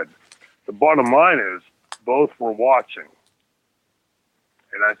said. The bottom line is both were watching,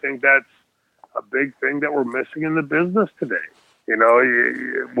 and I think that's a big thing that we're missing in the business today.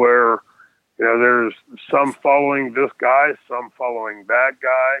 Where there's some following this guy, some following that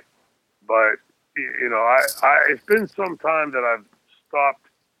guy, but it's been some time that I've stopped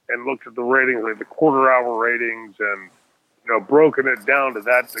and looked at the ratings, like the quarter-hour ratings, and broken it down to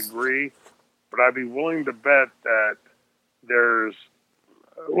that degree. But I'd be willing to bet that there's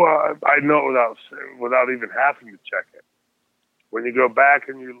Well, I know without even having to check it. When you go back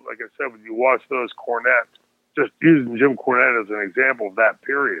and you, like I said, when you watch those Cornette, just using Jim Cornette as an example of that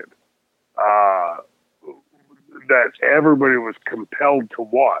period, that everybody was compelled to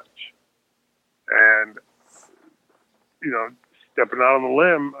watch. And, stepping out on the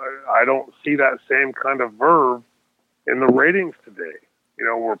limb, I don't see that same kind of verve in the ratings today,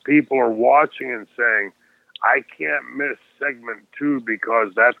 where people are watching and saying, I can't miss segment 2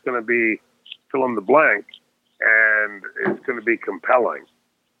 because that's going to be fill in the blank and it's going to be compelling.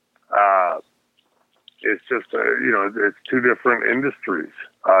 It's just, it's two different industries,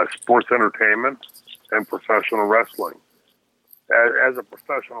 sports entertainment and professional wrestling. As a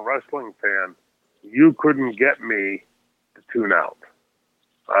professional wrestling fan, you couldn't get me to tune out.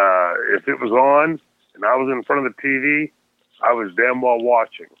 If it was on and I was in front of the TV, I was damn well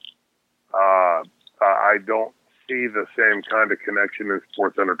watching. I don't see the same kind of connection in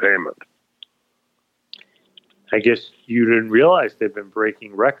sports entertainment. I guess you didn't realize they've been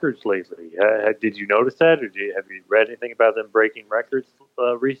breaking records lately. Did you notice that, or have you read anything about them breaking records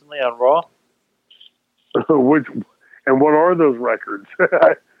recently on Raw? What are those records?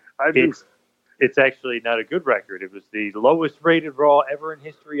 It's actually not a good record. It was the lowest rated Raw ever in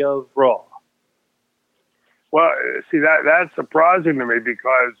history of Raw. Well, see, that's surprising to me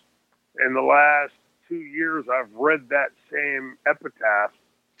because in the last 2 years, I've read that same epitaph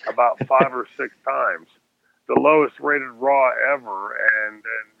about 5 or 6 times. The lowest rated Raw ever, and then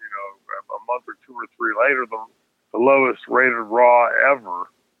a month or 2 or 3 later, the lowest rated Raw ever.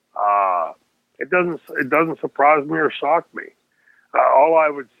 It doesn't surprise me or shock me. All I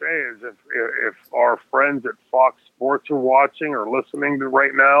would say is if our friends at Fox Sports are watching or listening to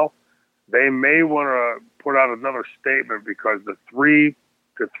right now, they may want to put out another statement because the 3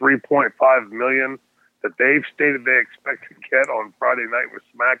 to 3.5 million that they've stated they expect to get on Friday night with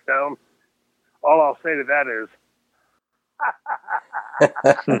SmackDown. All I'll say to that is,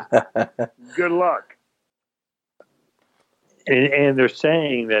 good luck. And they're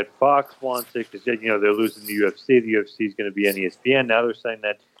saying that Fox wants it because they're losing the UFC. The UFC is going to be on ESPN. Now they're saying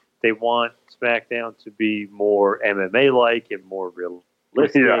that they want SmackDown to be more MMA-like and more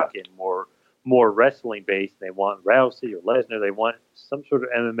realistic and more wrestling-based. They want Rousey or Lesnar. They want some sort of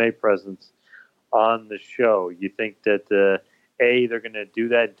MMA presence on the show. You think that A, they're going to do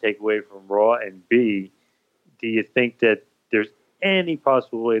that and take away from Raw, and B, do you think that there's any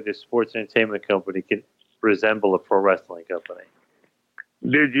possible way this sports entertainment company can resemble a pro wrestling company?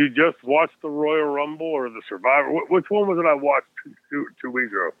 Did you just watch the Royal Rumble or the Survivor? Which one was it I watched two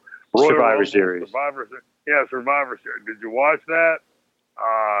weeks ago? Survivor Series. Survivor Series. Did you watch that?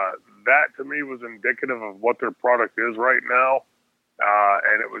 That to me was indicative of what their product is right now,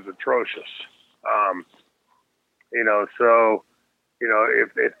 and it was atrocious.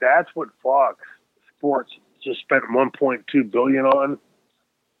 If that's what Fox Sports just spent $1.2 billion on,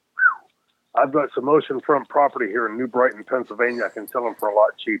 I've got some oceanfront property here in New Brighton, Pennsylvania. I can sell them for a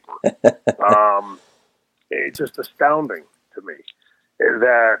lot cheaper. It's just astounding to me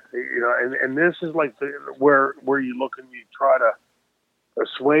that and this is like where you look and you try to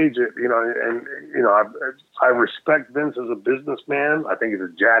assuage it. I respect Vince as a businessman. I think he's a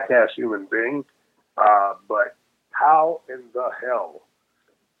jackass human being. But how in the hell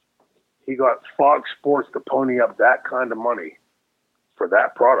he got Fox Sports to pony up that kind of money for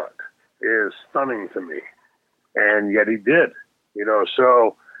that product is stunning to me. And yet he did,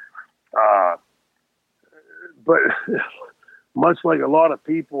 but much like a lot of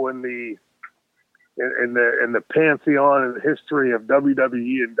people in the pantheon and the history of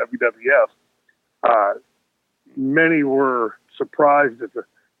WWE and WWF, many were surprised at the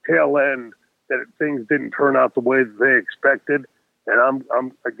tail end that things didn't turn out the way that they expected. And I'm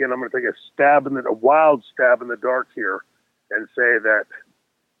going to take a wild stab in the dark here and say that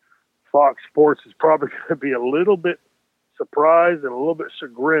Fox Sports is probably going to be a little bit surprised and a little bit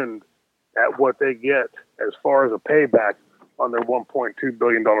chagrined at what they get as far as a payback on their $1.2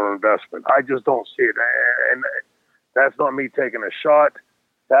 billion investment. I just don't see it. And that's not me taking a shot.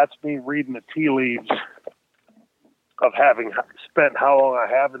 That's me reading the tea leaves of having spent how long I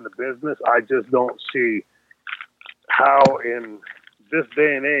have in the business. I just don't see how in this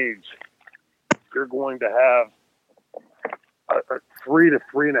day and age you're going to have 3 to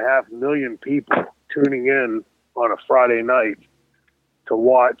 3.5 million people tuning in on a Friday night to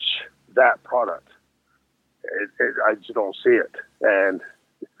watch that product. I just don't see it. And,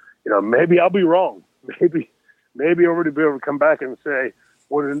 maybe I'll be wrong. Maybe everybody will be able to come back and say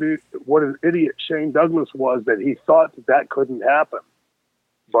what an idiot Shane Douglas was that he thought that couldn't happen.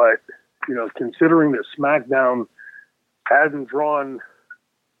 But, considering that SmackDown hasn't drawn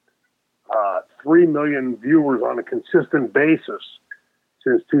 3 million viewers on a consistent basis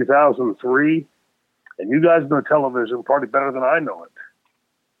since 2003. And you guys know television probably better than I know it.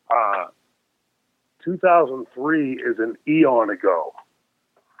 2003 is an eon ago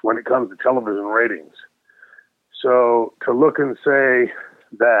when it comes to television ratings. So to look and say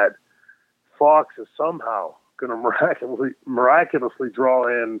that Fox is somehow going to miraculously draw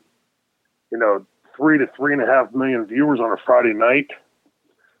in, 3 to 3.5 million viewers on a Friday night,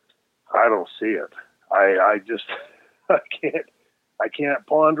 I don't see it. I just I can't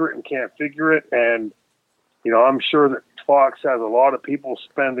ponder it and can't figure it. And I'm sure that Fox has a lot of people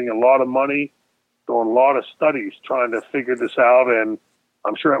spending a lot of money, doing a lot of studies trying to figure this out. And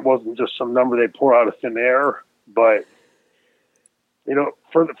I'm sure it wasn't just some number they pour out of thin air, but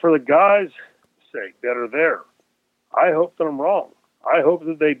for the guys' sake that are there, I hope that I'm wrong. I hope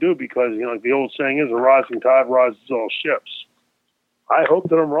that they do, because like the old saying is, a rising tide rises all ships. I hope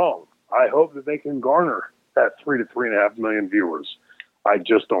that I'm wrong. I hope that they can garner that 3 to 3.5 million viewers. I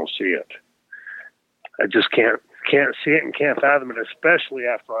just don't see it. I just can't see it and can't fathom it, especially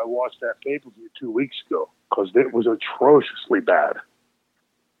after I watched that pay-per-view 2 weeks ago, because it was atrociously bad.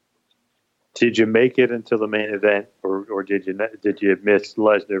 Did you make it until the main event, or did you miss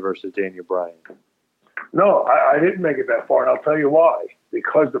Lesnar versus Daniel Bryan? No, I didn't make it that far, and I'll tell you why.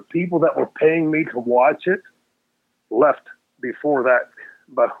 Because the people that were paying me to watch it left before that.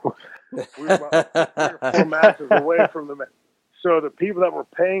 But we were about 3 or 4 matches away from the match. So the people that were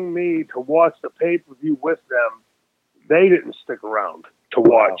paying me to watch the pay-per-view with them, they didn't stick around to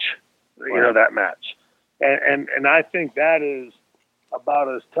watch, that match. And I think that is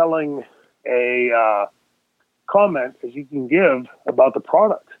about as telling a comment as you can give about the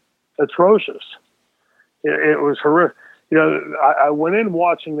product. Atrocious. It was horrific. I went in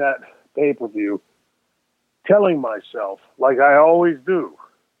watching that pay-per-view telling myself, like I always do,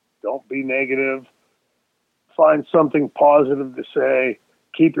 don't be negative, find something positive to say,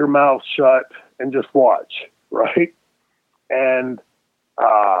 keep your mouth shut, and just watch, right? And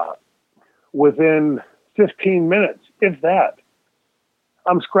within 15 minutes, if that,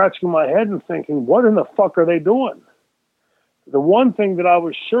 I'm scratching my head and thinking, what in the fuck are they doing? The one thing that I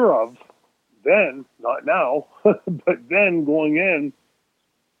was sure of then, not now, but then going in,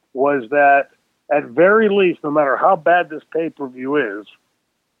 was that at very least, no matter how bad this pay-per-view is,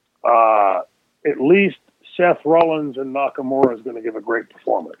 at least Seth Rollins and Nakamura is going to give a great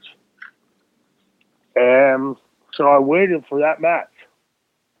performance. And so I waited for that match.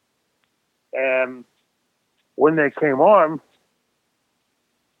 And when they came on,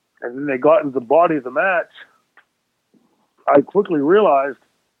 and then they got into the body of the match, I quickly realized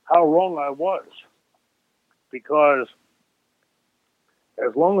how wrong I was. Because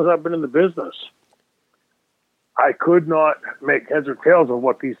as long as I've been in the business, I could not make heads or tails of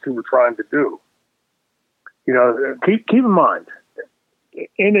what these two were trying to do. Keep in mind,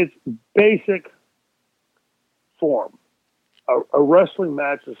 in its basic form, a wrestling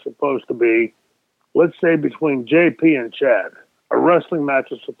match is supposed to be, let's say, between JP and Chad. A wrestling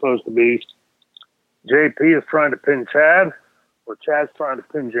match is supposed to be JP is trying to pin Chad, or Chad's trying to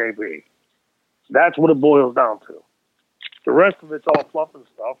pin JP. That's what it boils down to. The rest of it's all fluff and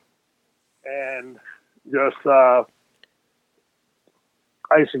stuff, and just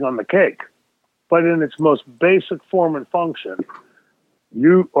icing on the cake. But in its most basic form and function,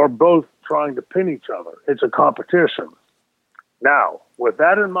 you are both trying to pin each other. It's a competition. Now, with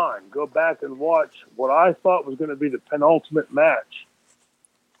that in mind, go back and watch what I thought was going to be the penultimate match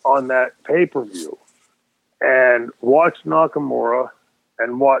on that pay-per-view, and watch Nakamura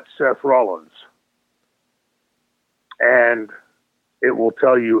and watch Seth Rollins. And it will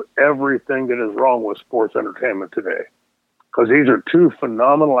tell you everything that is wrong with sports entertainment today. Because these are two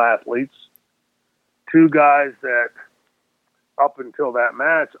phenomenal athletes, two guys that, up until that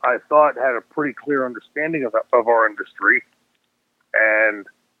match, I thought had a pretty clear understanding of our industry. And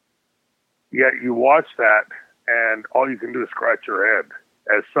yet you watch that, and all you can do is scratch your head.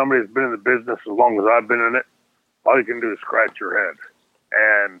 As somebody that's been in the business as long as I've been in it, all you can do is scratch your head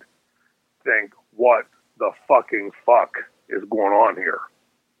and think, what the fucking fuck is going on here?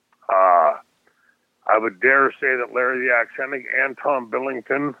 I would dare say that Larry the Axe Hennig and Tom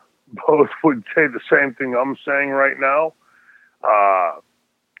Billington both would say the same thing I'm saying right now.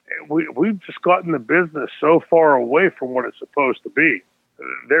 We've just gotten the business so far away from what it's supposed to be.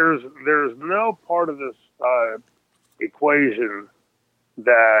 There's no part of this equation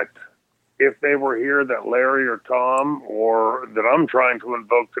that, if they were here, that Larry or Tom, or that I'm trying to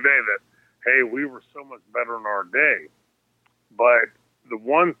invoke today, that, hey, we were so much better in our day. But the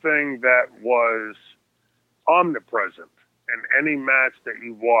one thing that was omnipresent in any match that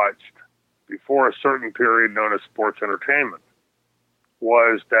you watched before a certain period known as sports entertainment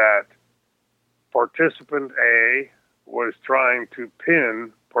was that participant A was trying to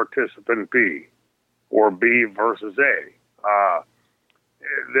pin participant B, or B versus A.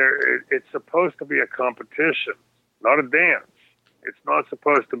 It's supposed to be a competition, not a dance. It's not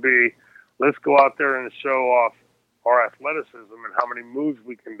supposed to be, let's go out there and show off our athleticism and how many moves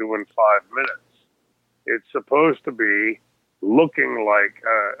we can do in 5 minutes. It's supposed to be looking like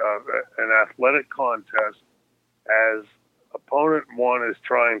an athletic contest as opponent 1 is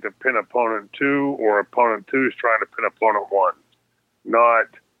trying to pin opponent 2, or opponent 2 is trying to pin opponent 1. Not,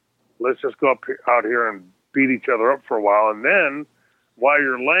 let's just go out here and beat each other up for a while, and then while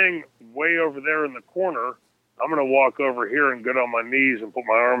you're laying way over there in the corner, I'm going to walk over here and get on my knees and put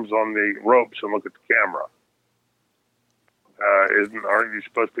my arms on the ropes and look at the camera. Aren't you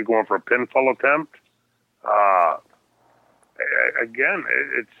supposed to be going for a pinfall attempt? Again,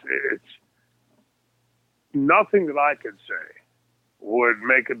 it's nothing that I could say would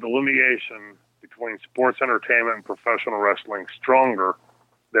make a delineation between sports entertainment and professional wrestling stronger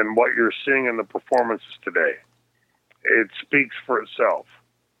than what you're seeing in the performances today. It speaks for itself,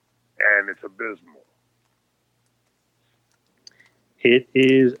 and it's abysmal. It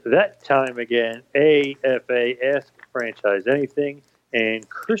is that time again. AFA, Ask Franchise Anything. And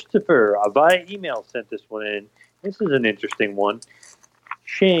Christopher, via email, sent this one in. This is an interesting one.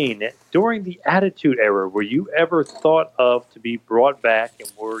 Shane, during the Attitude Era, were you ever thought of to be brought back,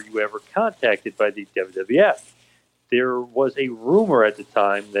 and were you ever contacted by the WWF? There was a rumor at the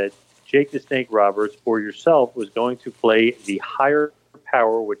time that Jake the Snake Roberts or yourself was going to play the higher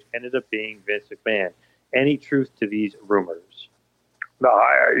power, which ended up being Vince McMahon. Any truth to these rumors?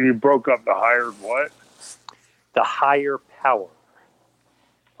 You broke up the hired what? The higher power.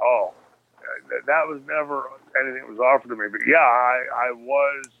 Oh, that was never anything that was offered to me. But yeah, I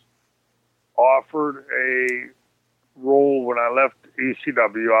was offered a role when I left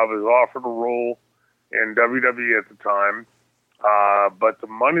ECW. I was offered a role in WWE at the time. But the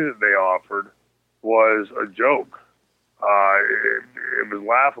money that they offered was a joke. It was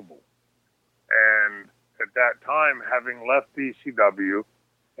laughable. And at that time, having left ECW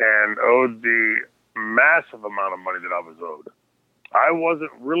and owed the massive amount of money that I was owed, I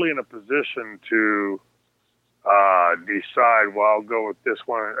wasn't really in a position to decide, well, I'll go with this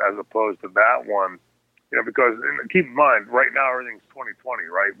one as opposed to that one. You know, because keep in mind, right now everything's 2020,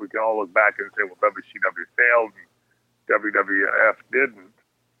 right? We can all look back and say, well, WCW failed and WWF didn't.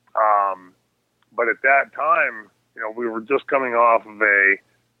 But at that time, you know, we were just coming off of a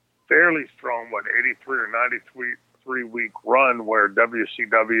fairly strong, 83 or 93 week run where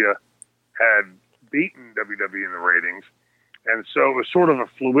WCW had beaten WWE in the ratings. And so it was sort of a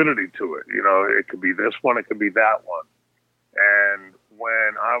fluidity to it. You know, it could be this one, it could be that one. And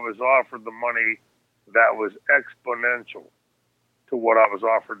when I was offered the money that was exponential to what I was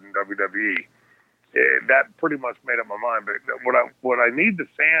offered in WWE, that pretty much made up my mind. But what I need the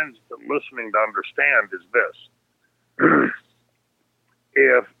fans listening to understand is this.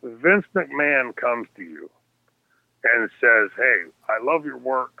 If Vince McMahon comes to you and says, hey, I love your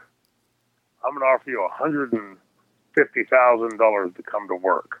work, I'm going to offer you $150,000 to come to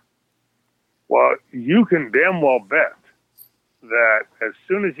work. Well, you can damn well bet that as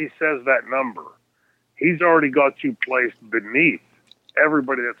soon as he says that number, he's already got you placed beneath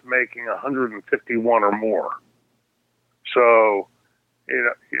everybody that's making 151 or more. So, you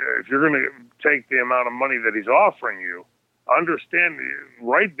know, if you're going to take the amount of money that he's offering you, understand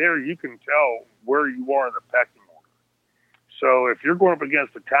right there you can tell where you are in the pecking order. So if you're going up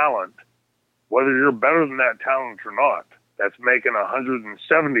against a talent, whether you're better than that talent or not, that's making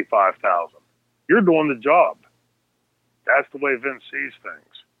 175,000, you're doing the job. That's the way Vince sees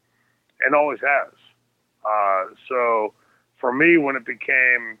things, and always has. So for me, when it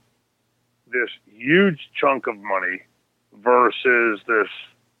became this huge chunk of money versus this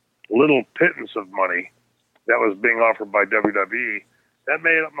little pittance of money that was being offered by WWE, that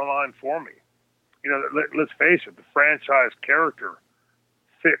made up my mind for me. You know, let's face it, the franchise character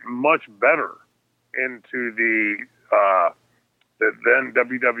fit much better into the then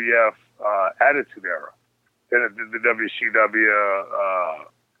WWF Attitude Era than it did the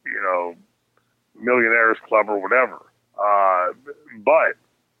WCW, Millionaires Club or whatever. But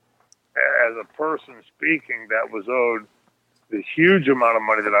as a person speaking that was owed the huge amount of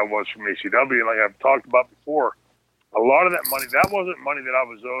money that I was from ECW, and like I've talked about before, a lot of that money, that wasn't money that I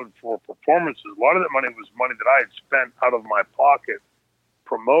was owed for performances. A lot of that money was money that I had spent out of my pocket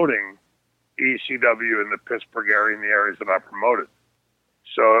promoting ECW in the Pittsburgh area and the areas that I promoted.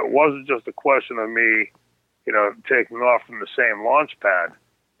 So it wasn't just a question of me, you know, taking off from the same launch pad.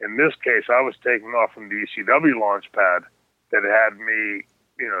 In this case, I was taking off from the ECW launch pad that had me,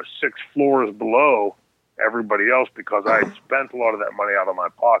 6 floors below everybody else because I had spent a lot of that money out of my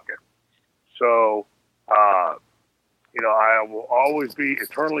pocket. So, I will always be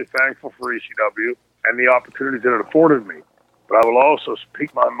eternally thankful for ECW and the opportunities that it afforded me. But I will also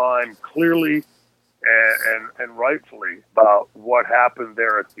speak my mind clearly and rightfully about what happened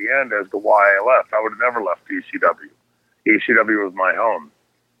there at the end as to why I left. I would have never left ECW. ECW was my home.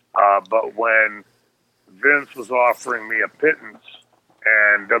 But when Vince was offering me a pittance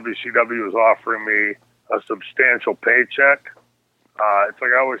and WCW was offering me a substantial paycheck, it's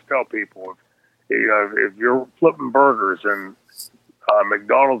like I always tell people, if you're flipping burgers and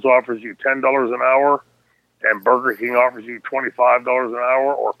McDonald's offers you $10 an hour and Burger King offers you $25 an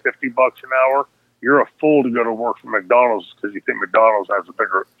hour or $50 an hour, you're a fool to go to work for McDonald's because you think McDonald's has a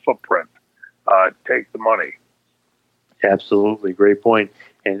bigger footprint. Take the money. Absolutely. Great point.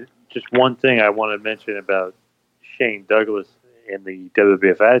 And just one thing I want to mention about Shane Douglas in the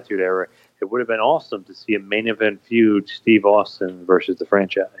WWF Attitude Era, it would have been awesome to see a main event feud, Steve Austin versus the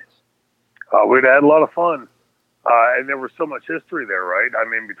Franchise. We'd had a lot of fun. And there was so much history there, right? I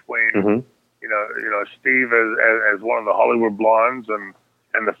mean, between, Steve as one of the Hollywood Blondes and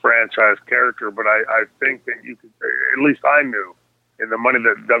the Franchise character. But I think that you could, at least I knew, in the money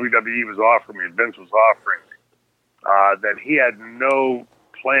that WWE was offering me, Vince was offering me, that he had no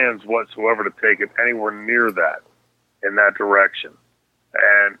plans whatsoever to take it anywhere near that, in that direction.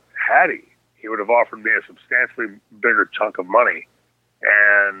 And had he would have offered me a substantially bigger chunk of money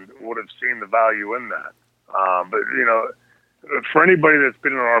and would have seen the value in that. But, for anybody that's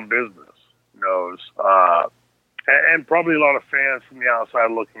been in our business knows, and probably a lot of fans from the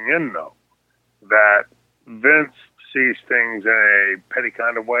outside looking in know, that Vince sees things in a petty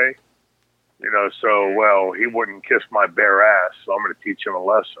kind of way. He wouldn't kiss my bare ass, so I'm going to teach him a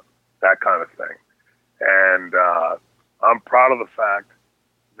lesson, that kind of thing. And I'm proud of the fact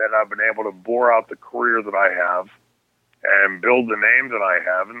that I've been able to bore out the career that I have and build the name that I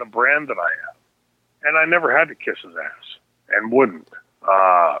have and the brand that I have. And I never had to kiss his ass and wouldn't.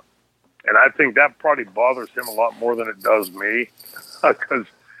 And I think that probably bothers him a lot more than it does me because,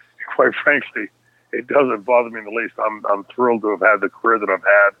 quite frankly, it doesn't bother me in the least. I'm thrilled to have had the career that I've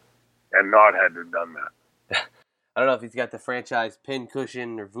had and not had to have done that. I don't know if he's got the Franchise pin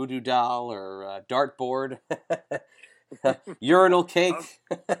cushion or voodoo doll or dartboard, urinal cake.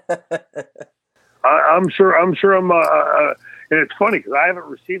 I'm sure. And it's funny because I haven't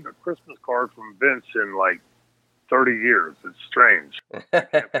received a Christmas card from Vince in like 30 years. It's strange. I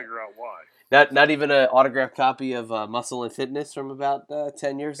can't figure out why. Not even an autographed copy of Muscle and Fitness from about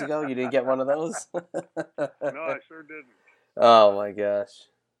 10 years ago? You didn't get one of those? No, I sure didn't. Oh, my gosh.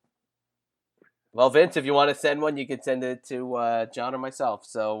 Well, Vince, if you want to send one, you can send it to John or myself.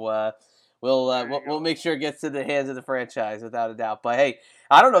 So we'll make sure it gets to the hands of the Franchise, without a doubt. But, hey,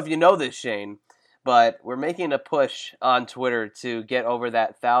 I don't know if you know this, Shane, but we're making a push on Twitter to get over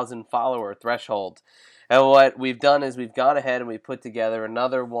that 1,000-follower threshold. And what we've done is we've gone ahead and we put together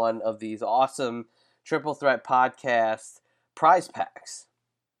another one of these awesome Triple Threat Podcast prize packs.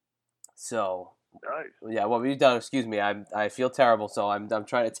 So, nice. Yeah, what we've done, excuse me, I feel terrible, so I'm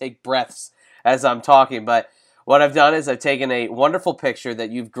trying to take breaths as I'm talking. But what I've done is I've taken a wonderful picture that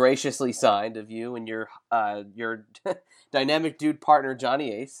you've graciously signed of you and your dynamic dude partner,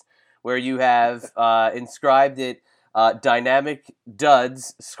 Johnny Ace, where you have inscribed it, Dynamic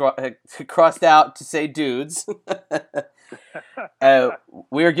Duds, crossed out to say dudes.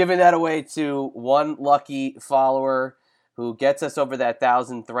 We are giving that away to one lucky follower who gets us over that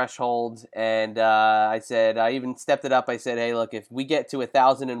 1,000 threshold. And I even stepped it up. I said, hey, look, if we get to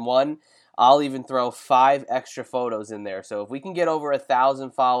 1,001, I'll even throw 5 extra photos in there. So if we can get over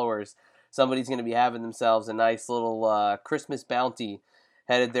 1,000 followers, somebody's going to be having themselves a nice little Christmas bounty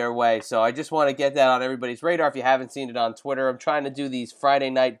headed their way. So I just want to get that on everybody's radar. If you haven't seen it on Twitter, I'm trying to do these Friday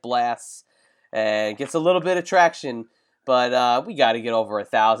night blasts, and it gets a little bit of traction, but we got to get over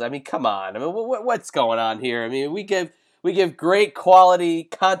 1,000. I mean, come on. I mean, what's going on here? I mean, we give great quality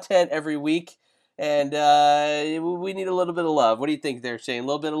content every week, and we need a little bit of love. What do you think there, Shane? A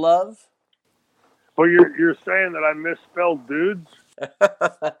little bit of love? Well, you're saying that I misspelled dudes?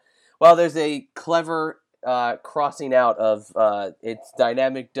 Well, there's a clever crossing out of it's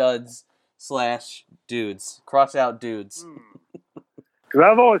Dynamic Duds / dudes. Cross out dudes. Because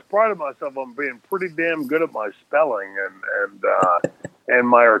I've always prided myself on being pretty damn good at my spelling and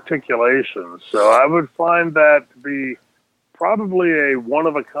my articulation. So I would find that to be probably a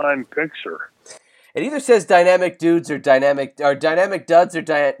one-of-a-kind picture. It either says Dynamic Dudes or Dynamic Duds or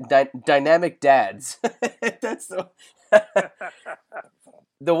Dynamic Dads. That's the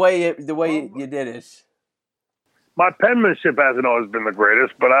the way you did it. My penmanship hasn't always been the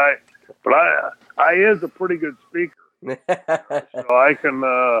greatest, but I is a pretty good speaker. So I can,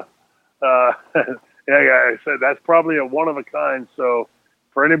 I said that's probably a one of a kind. So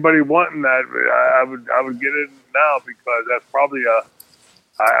for anybody wanting that, I would get it now because that's probably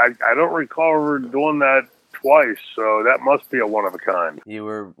I don't recall ever doing that twice. So that must be a one of a kind.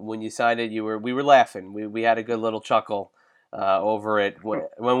 When you signed it, we were laughing. We had a good little chuckle over it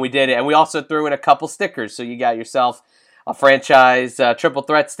when we did it, and we also threw in a couple stickers. So you got yourself a franchise Triple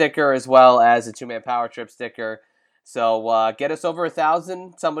Threat sticker as well as a 2-Man Power Trip sticker. So get us over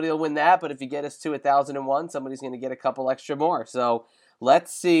 1,000, somebody will win that. But if you get us to 1,001, somebody's going to get a couple extra more. So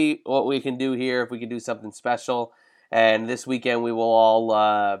let's see what we can do here, if we can do something special. And this weekend we will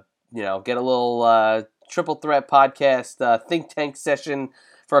all, get a little Triple Threat podcast think tank session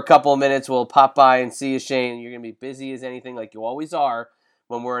for a couple of minutes. We'll pop by and see you, Shane. You're going to be busy as anything, like you always are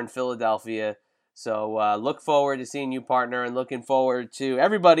when we're in Philadelphia. So look forward to seeing you, partner, and looking forward to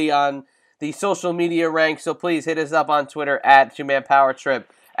everybody on the social media ranks. So please hit us up on Twitter at 2-Man Power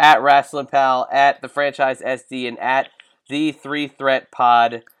Trip, at Wrestling Pal, at the Franchise SD, and at the 3 Threat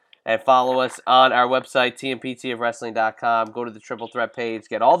Pod. And follow us on our website, tmptofwrestling.com. Go to the Triple Threat page,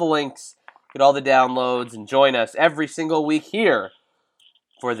 get all the links, get all the downloads, and join us every single week here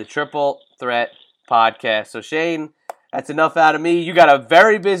for the Triple Threat Podcast. So Shane, that's enough out of me. You got a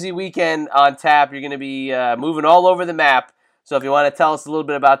very busy weekend on tap. You're going to be moving all over the map. So if you want to tell us a little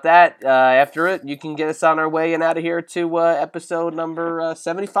bit about that after it, you can get us on our way and out of here to episode number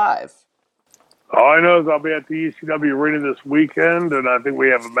 75. All I know is I'll be at the ECW Arena this weekend, and I think we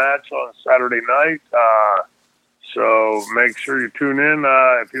have a match on Saturday night. So make sure you tune in.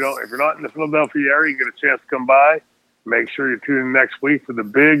 If you're not in the Philadelphia area, you get a chance to come by. Make sure you tune in next week for the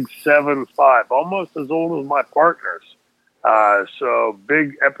Big 7-5, almost as old as my partners. So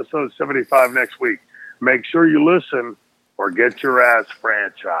big episode 75 next week. Make sure you listen or get your ass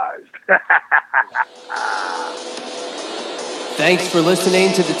franchised. Thanks for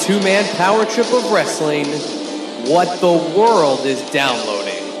listening to the 2-Man Power Trip of Wrestling. What the world is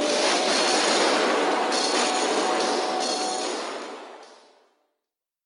downloading.